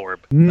Death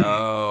Orb.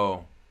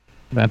 Oh,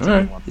 that's a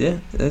good one. Yeah,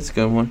 that's a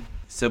good one.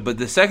 So, but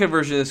the second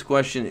version of this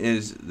question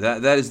is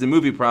that is the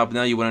movie prop.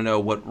 Now you want to know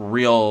what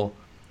real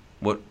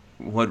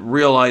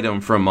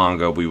item from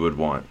Mongo we would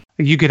want.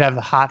 You could have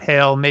the hot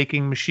hail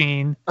making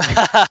machine.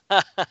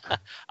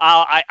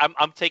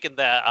 I'm taking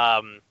the.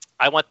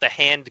 I want the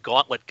hand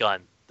gauntlet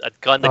gun. A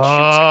gun that shoots.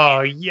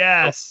 Oh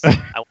yes!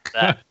 I want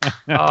that.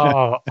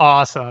 Oh,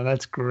 awesome!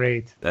 That's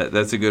great.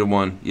 That's a good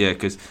one. Yeah,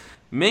 because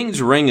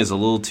Ming's ring is a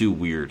little too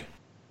weird.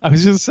 I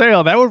was just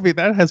saying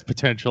that has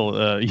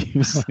potential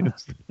uses.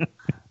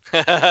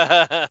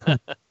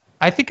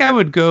 I think I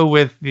would go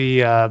with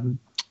the.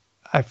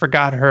 I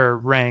forgot her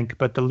rank,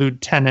 but the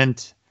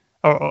lieutenant.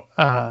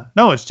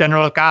 No, it's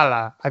General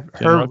Kala. Her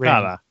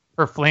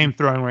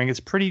flamethrowing ring is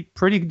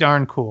pretty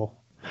darn cool.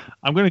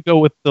 I'm gonna go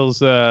with those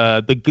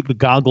the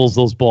goggles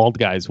those bald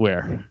guys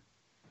wear.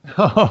 You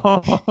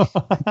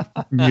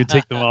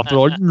take them off. They're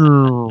like,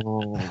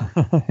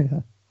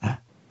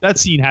 that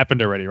scene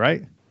happened already,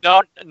 right?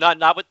 No,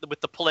 not with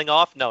the pulling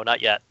off. No, not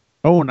yet.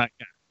 Oh, not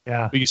yet.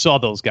 Yeah, but you saw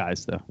those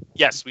guys though.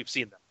 Yes, we've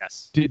seen them.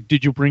 Yes.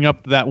 Did you bring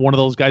up that one of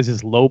those guys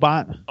is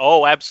Lobot?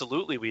 Oh,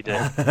 absolutely, we did.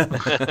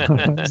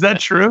 Is that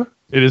true?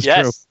 It is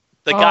true.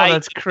 The guy.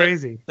 That's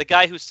crazy. The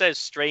guy who says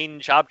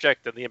 "strange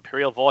object" in the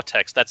Imperial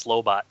Vortex. That's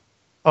Lobot.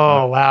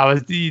 Oh wow!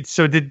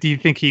 So do you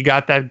think he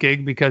got that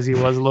gig because he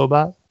was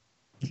Lobot?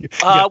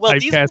 Well,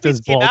 these cast as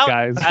bald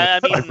guys with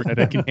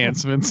cybernetic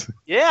enhancements.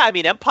 Yeah, I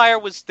mean, Empire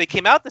they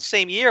came out the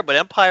same year, but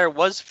Empire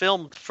was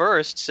filmed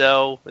first,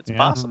 so it's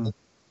possible.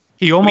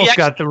 He almost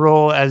got the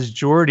role as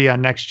Geordi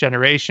on Next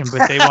Generation,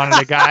 but they wanted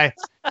a guy.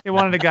 They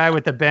wanted a guy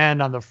with the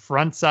band on the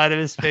front side of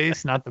his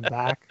face, not the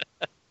back.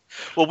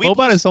 Well,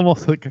 Lobot is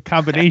almost like a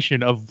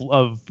combination of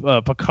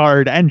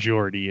Picard and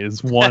Geordi.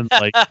 Is one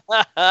like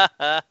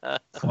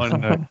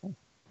one.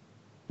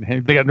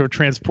 They got no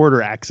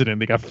transporter accident.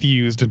 They got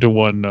fused into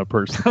one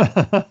person.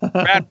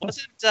 Brad,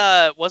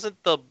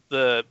 wasn't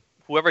the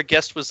whoever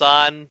guest was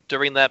on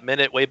during that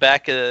minute way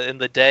back in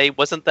the day?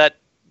 Wasn't that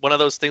one of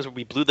those things where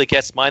we blew the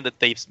guest's mind that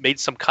they made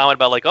some comment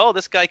about like, oh,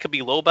 this guy could be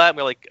Lobot, and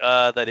we're like,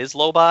 that is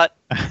Lobot,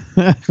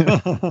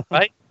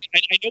 right?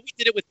 I know we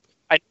did it with.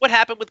 I know what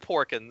happened with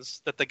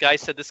Porkins. That the guy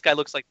said this guy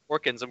looks like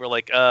Porkins, and we're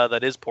like,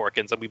 that is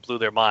Porkins, and we blew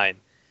their mind.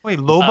 Wait,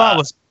 Lobot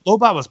was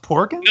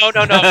Porkins? No.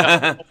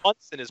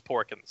 Munson is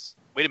Porkins.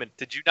 Wait a minute,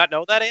 did you not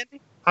know that, Andy?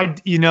 I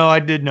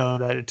did know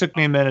that. It took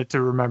me a minute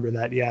to remember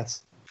that.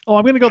 Yes. Oh,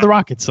 I'm going to go the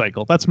rocket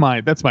cycle. That's my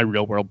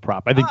real world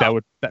prop. I think that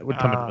would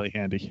come in really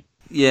handy.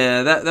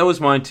 Yeah, that was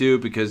mine too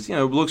because it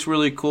looks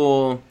really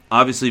cool.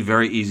 Obviously,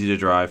 very easy to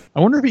drive. I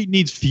wonder if it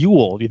needs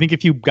fuel. Do you think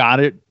if you got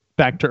it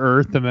back to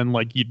Earth and then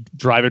you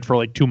drive it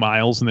for 2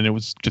 miles and then it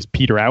was just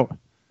peter out?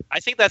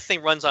 I think that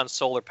thing runs on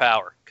solar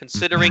power.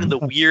 Considering the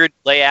weird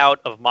layout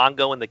of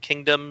Mongo and the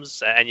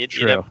kingdoms, and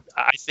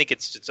I think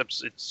it's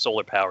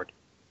solar powered.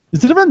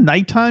 Is it ever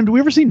nighttime? Do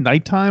we ever see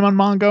nighttime on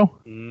Mongo?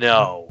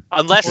 No,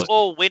 unless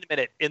wait a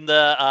minute. In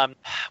the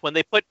when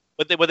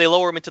they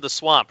lower him into the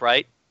swamp,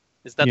 right?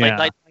 Is that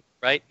nighttime?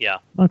 Right? Yeah.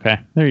 Okay,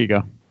 there you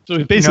go.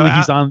 So basically,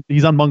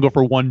 he's on Mongo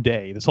for 1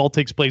 day. This all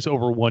takes place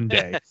over 1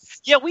 day.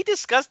 Yeah, we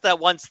discussed that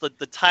once. The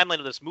timeline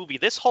of this movie.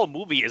 This whole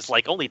movie is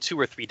only 2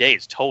 or 3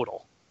 days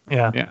total.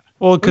 Yeah.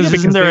 Well, because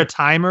isn't there a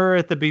timer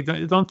at the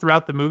beginning?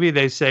 Throughout the movie,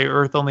 they say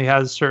Earth only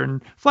has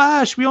certain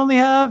Flash. We only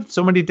have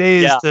so many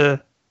days to.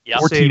 Yeah.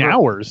 14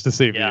 hours to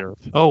save the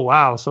Earth. Oh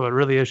wow! So it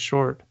really is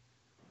short.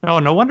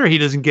 No wonder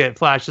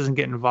Flash doesn't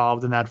get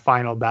involved in that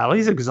final battle.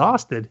 He's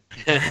exhausted.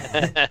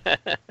 I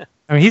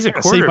mean, he's a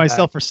quarterback. Save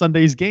myself for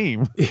Sunday's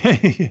game.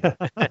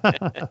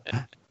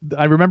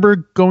 I remember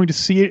going to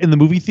see it in the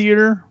movie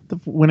theater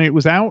when it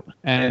was out,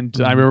 and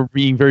I remember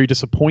being very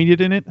disappointed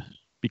in it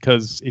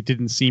because it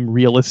didn't seem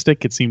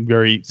realistic. It seemed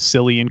very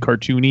silly and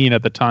cartoony, and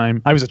at the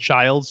time, I was a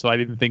child, so I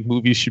didn't think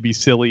movies should be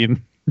silly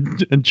and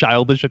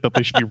childish. I thought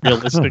they should be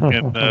realistic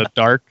and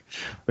dark,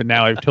 but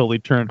now I've totally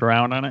turned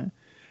around on it.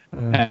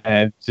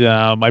 And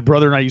my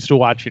brother and I used to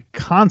watch it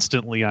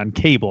constantly on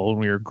cable when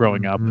we were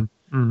growing up.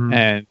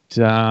 And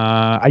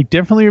I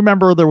definitely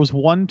remember there was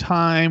one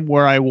time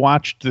where I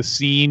watched the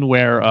scene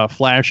where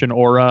Flash and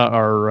Aura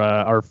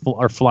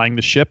are flying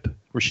the ship,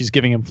 where she's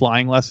giving him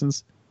flying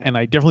lessons. And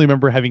I definitely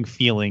remember having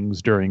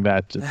feelings during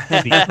that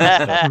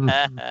scene.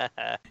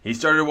 He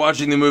started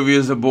watching the movie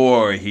as a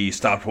boy. He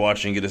stopped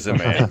watching it as a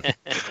man.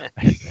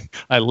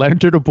 I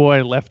entered a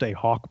boy, left a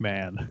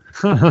Hawkman.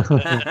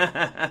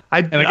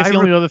 I guess the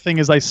only other thing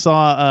is I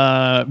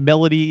saw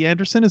Melody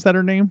Anderson. Is that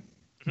her name?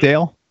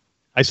 Dale?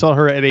 I saw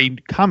her at a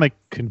comic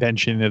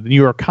convention at the New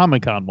York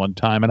Comic Con one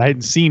time, and I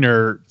hadn't seen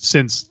her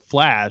since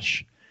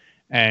Flash.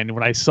 And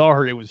when I saw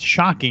her, it was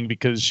shocking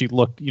because she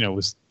looked, it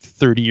was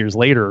 30 years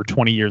later or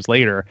 20 years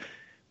later.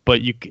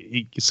 But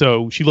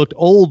so she looked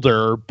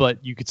older,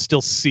 but you could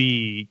still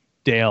see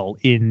Dale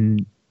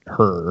in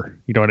her.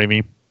 You know what I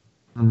mean?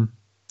 Mm-hmm.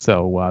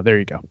 So there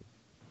you go.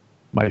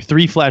 My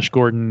 3 Flash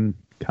Gordon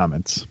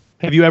comments.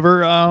 Have you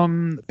ever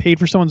paid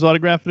for someone's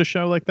autograph at a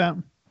show like that?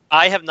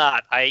 I have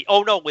not.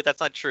 Oh, no, wait, that's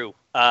not true.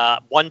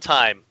 One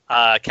time,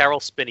 Carol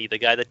Spinney, the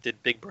guy that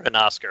did Big Bird and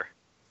Oscar.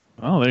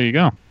 Oh, there you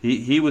go.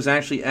 He was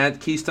actually at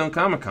Keystone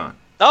Comic-Con.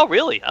 Oh,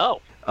 really?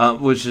 Oh.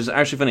 Which is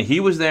actually funny.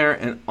 He was there,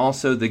 and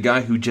also the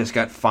guy who just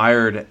got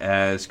fired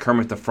as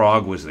Kermit the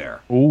Frog was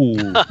there.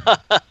 Ooh.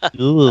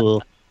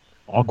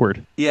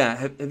 Awkward. Yeah.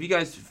 Have you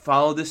guys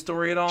followed this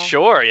story at all?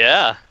 Sure,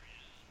 yeah.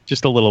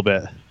 Just a little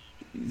bit.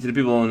 To the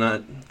people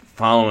not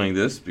following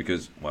this,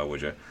 because why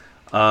would you?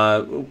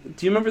 Do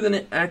you remember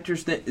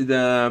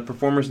the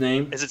performer's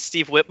name? Is it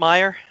Steve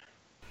Whitmire?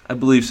 I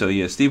believe so,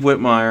 yeah. Steve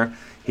Whitmire.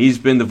 He's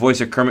been the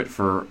voice of Kermit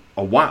for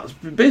a while,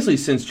 basically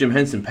since Jim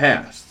Henson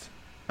passed,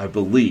 I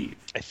believe.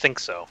 I think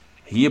so.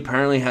 He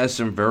apparently has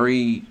some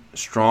very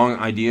strong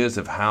ideas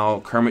of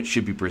how Kermit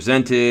should be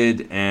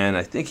presented, and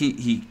I think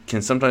he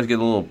can sometimes get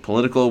a little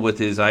political with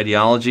his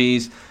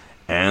ideologies,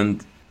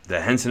 and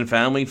the Henson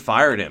family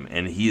fired him,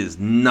 and he is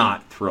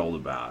not thrilled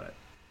about it.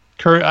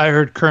 I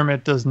heard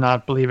Kermit does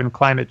not believe in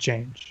climate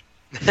change.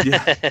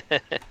 Yeah.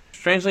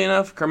 Strangely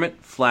enough, Kermit,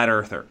 flat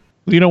earther.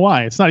 You know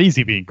why? It's not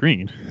easy being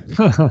green.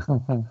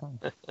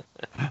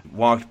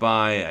 Walked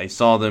by, I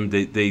saw them.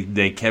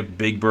 They kept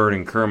Big Bird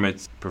and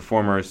Kermit's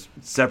performers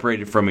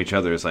separated from each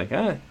other. It's like,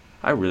 I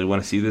really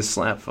want to see this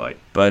slap fight.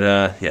 But,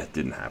 it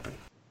didn't happen.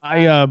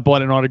 I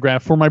bought an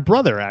autograph for my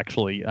brother,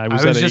 actually. I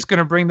was just going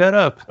to bring that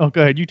up. Oh,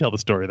 go ahead. You tell the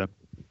story then.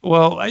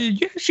 Well,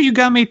 you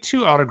got me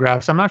 2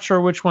 autographs. I'm not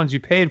sure which ones you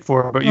paid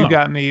for, but you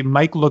got me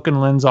Mike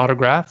Lookinlin's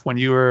autograph when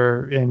you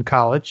were in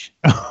college.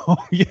 Oh,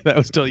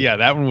 yeah,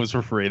 that one was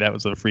for free. That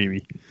was a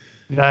freebie.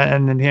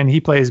 And he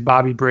plays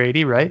Bobby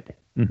Brady, right?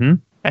 Mm-hmm.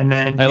 And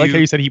then I like how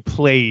you said he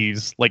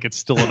plays like it's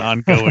still an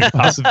ongoing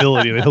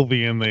possibility that he'll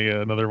be in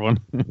the another one.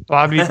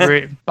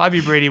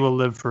 Bobby Brady will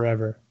live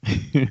forever.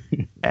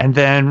 And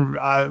then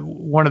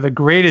one of the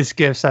greatest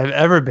gifts I've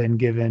ever been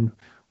given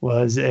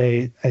was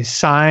a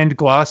signed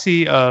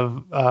glossy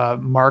of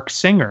Mark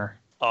Singer.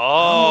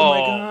 Oh my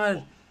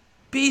God,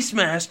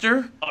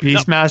 Beastmaster!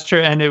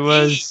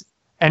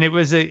 And it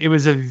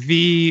was a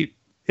V.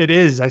 It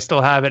is. I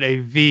still have it. A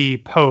V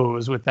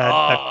pose with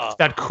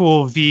that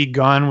cool V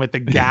gun with the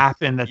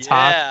gap in the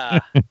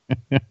top.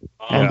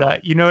 And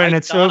and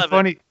it's so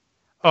funny.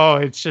 Oh,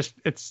 it's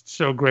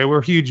so great.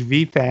 We're huge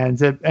V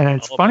fans, and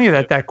it's funny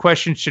that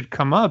question should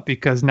come up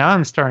because now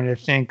I'm starting to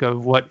think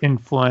of what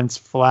influence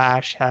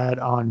Flash had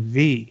on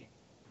V.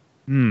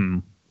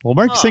 Well,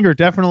 Mark Singer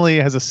definitely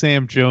has a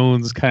Sam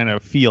Jones kind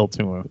of feel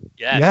to him.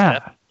 Yeah.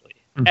 Definitely.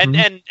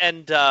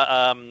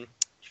 And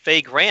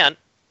Faye Grant,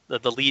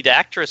 the lead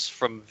actress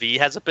from V,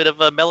 has a bit of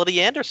a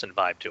Melody Anderson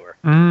vibe to her.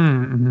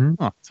 Mm-hmm.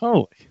 Oh,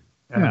 totally.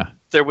 Yeah.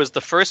 There was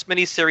the first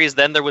miniseries,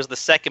 then there was the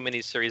second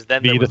miniseries,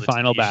 then there was the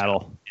final TV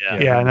battle. Show.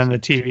 Yeah, and then the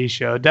TV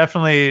show.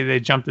 Definitely, they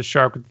jumped the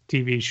shark with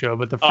the TV show,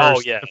 but the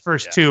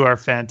first two are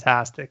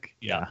fantastic.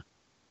 Yeah.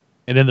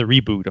 And then the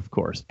reboot, of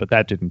course, but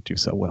that didn't do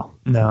so well.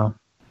 No.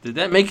 Did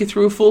that make it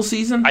through a full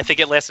season? I think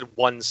it lasted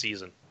one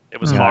season.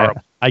 It was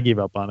horrible. I gave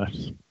up on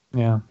it.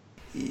 Yeah.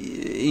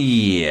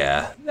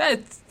 Yeah,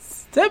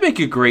 that'd make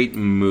a great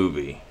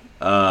movie,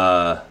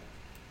 or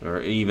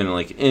even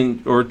like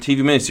or TV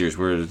miniseries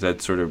where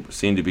that sort of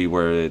seemed to be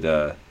where it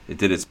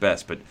did its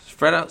best. But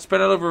spread out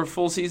over a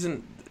full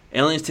season.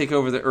 Aliens take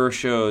over the Earth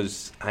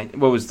shows.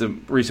 What was the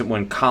recent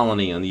one?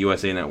 Colony on the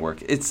USA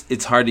Network.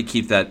 It's hard to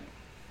keep that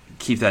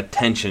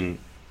tension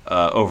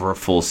over a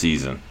full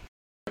season.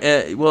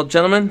 Well,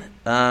 gentlemen,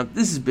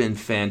 this has been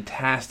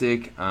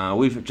fantastic.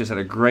 We've just had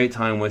a great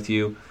time with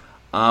you.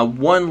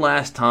 One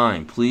last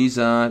time, please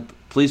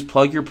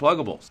plug your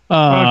pluggables.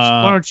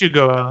 Why don't you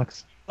go,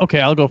 Alex?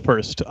 Okay, I'll go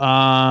first.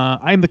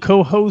 I'm the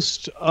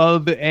co-host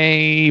of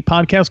a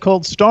podcast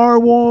called Star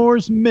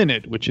Wars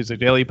Minute, which is a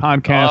daily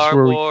podcast.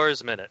 Star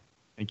Wars Minute.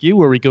 Thank you,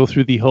 where we go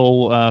through the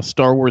whole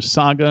Star Wars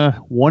saga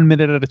 1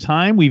 minute at a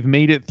time. We've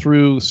made it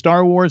through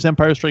Star Wars,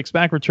 Empire Strikes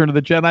Back, Return of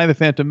the Jedi, The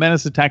Phantom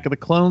Menace, Attack of the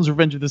Clones,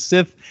 Revenge of the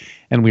Sith,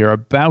 and we are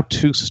about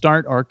to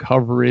start our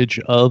coverage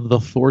of The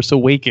Force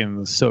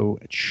Awakens. So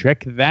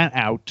check that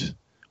out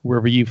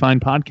wherever you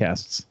find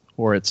podcasts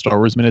or at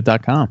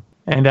StarWarsMinute.com.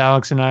 And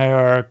Alex and I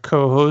are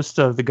co-hosts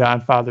of The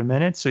Godfather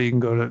Minute, so you can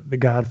go to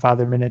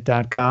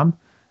thegodfatherminute.com.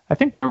 I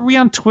think, are we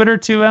on Twitter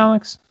too,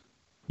 Alex?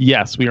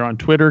 Yes, we are on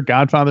Twitter,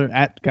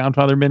 at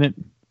Godfather Minute,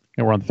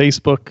 and we're on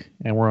Facebook,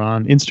 and we're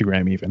on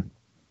Instagram even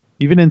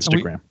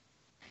Instagram.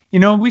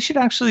 We should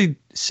actually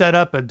set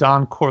up a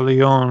Don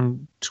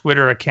Corleone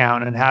Twitter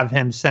account and have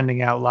him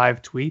sending out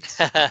live tweets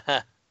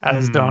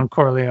as Don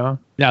Corleone.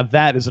 Now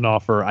that is an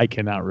offer I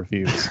cannot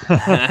refuse. All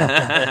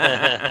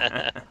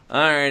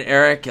right,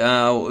 Eric,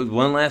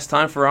 one last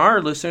time for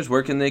our listeners,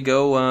 where can they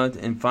go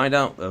and find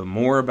out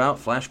more about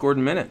Flash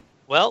Gordon Minute?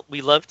 Well, we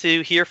love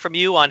to hear from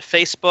you on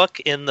Facebook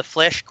in the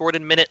Flash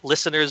Gordon Minute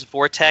Listeners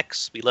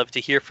Vortex. We love to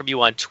hear from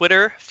you on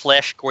Twitter,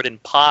 Flash Gordon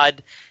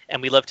Pod,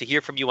 and we love to hear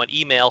from you on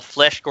email,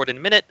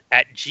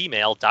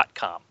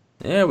 flashgordonminute@gmail.com.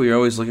 Yeah, we're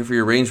always looking for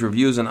your ratings,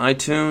 reviews on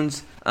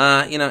iTunes.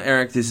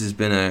 Eric, this has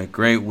been a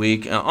great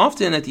week.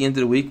 Often at the end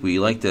of the week, we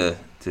like to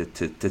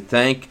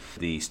thank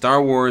the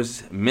Star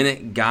Wars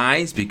Minute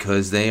guys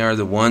because they are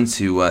the ones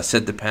who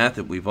set the path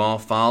that we've all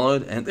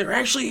followed, and they're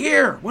actually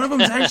here. One of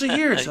them is actually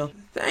here, so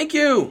thank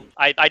you.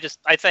 I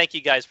thank you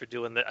guys for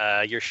doing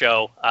your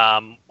show.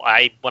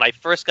 When I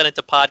first got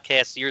into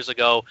podcasts years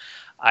ago,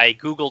 I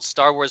Googled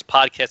Star Wars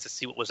podcast to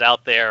see what was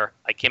out there.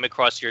 I came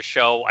across your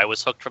show. I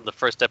was hooked from the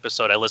first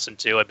episode I listened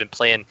to. I've been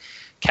playing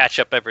catch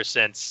up ever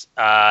since.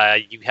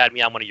 You had me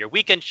on one of your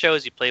weekend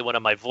shows. You played one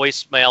of my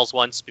voicemails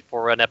once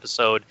before an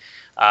episode,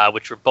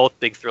 which were both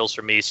big thrills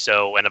for me.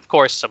 So, and of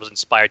course, I was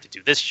inspired to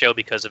do this show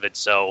because of it.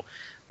 So,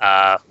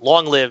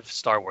 long live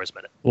Star Wars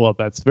Minute. Well,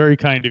 that's very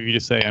kind of you to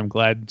say. I'm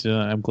glad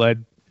it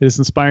has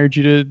inspired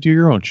you to do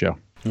your own show.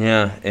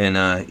 Yeah, and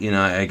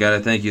I got to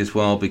thank you as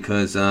well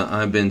because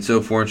I've been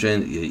so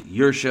fortunate.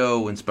 Your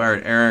show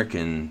inspired Eric,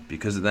 and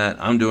because of that,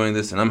 I'm doing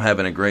this, and I'm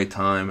having a great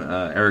time.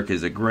 Eric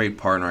is a great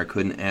partner. I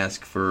couldn't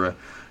ask for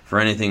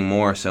anything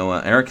more. So,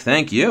 Eric,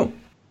 thank you.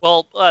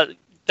 Well,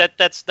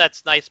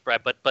 that's nice,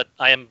 Brad. But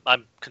I'm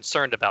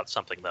concerned about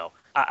something though.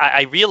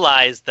 I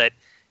realized that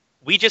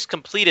we just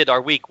completed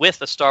our week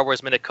with a Star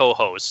Wars Minute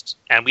co-host,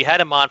 and we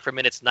had him on for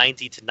minutes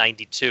 90 to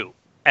 92.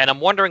 And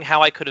I'm wondering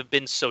how I could have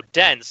been so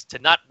dense to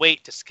not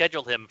wait to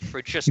schedule him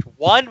for just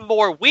one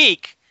more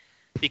week,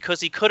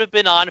 because he could have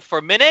been on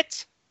for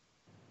minute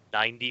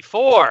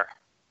 94.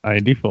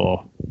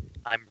 94.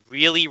 I'm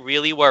really,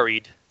 really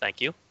worried, thank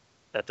you,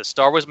 that the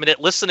Star Wars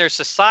Minute Listener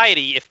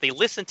Society, if they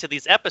listen to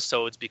these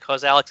episodes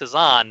because Alex is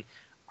on,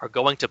 are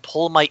going to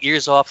pull my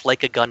ears off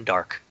like a gun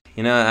dark.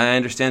 I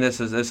understand this.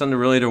 There's something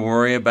really to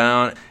worry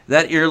about.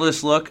 That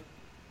earless look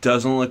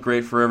doesn't look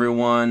great for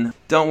everyone.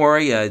 Don't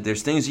worry,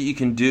 there's things that you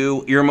can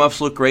do. Earmuffs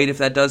look great if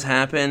that does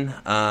happen,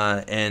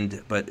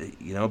 but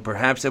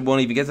perhaps it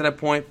won't even get to that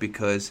point,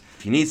 because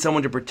if you need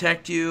someone to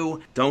protect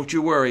you, don't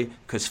you worry,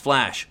 because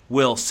Flash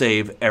will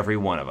save every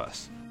one of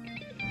us.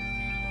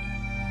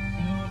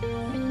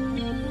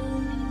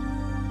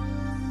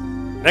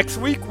 Next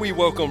week, we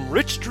welcome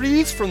Rich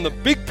Drees from the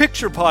Big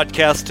Picture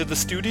Podcast to the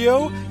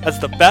studio as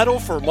the battle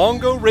for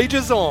Mongo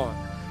rages on.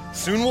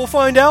 Soon we'll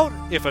find out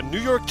if a New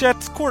York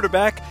Jets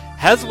quarterback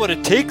has what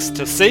it takes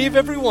to save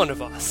every one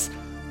of us.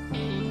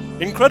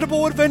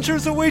 Incredible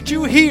adventures await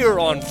you here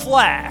on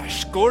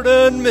Flash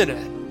Gordon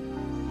Minute.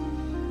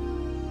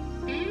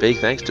 Big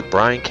thanks to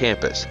Brian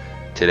Campus,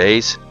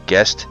 today's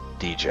guest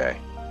DJ.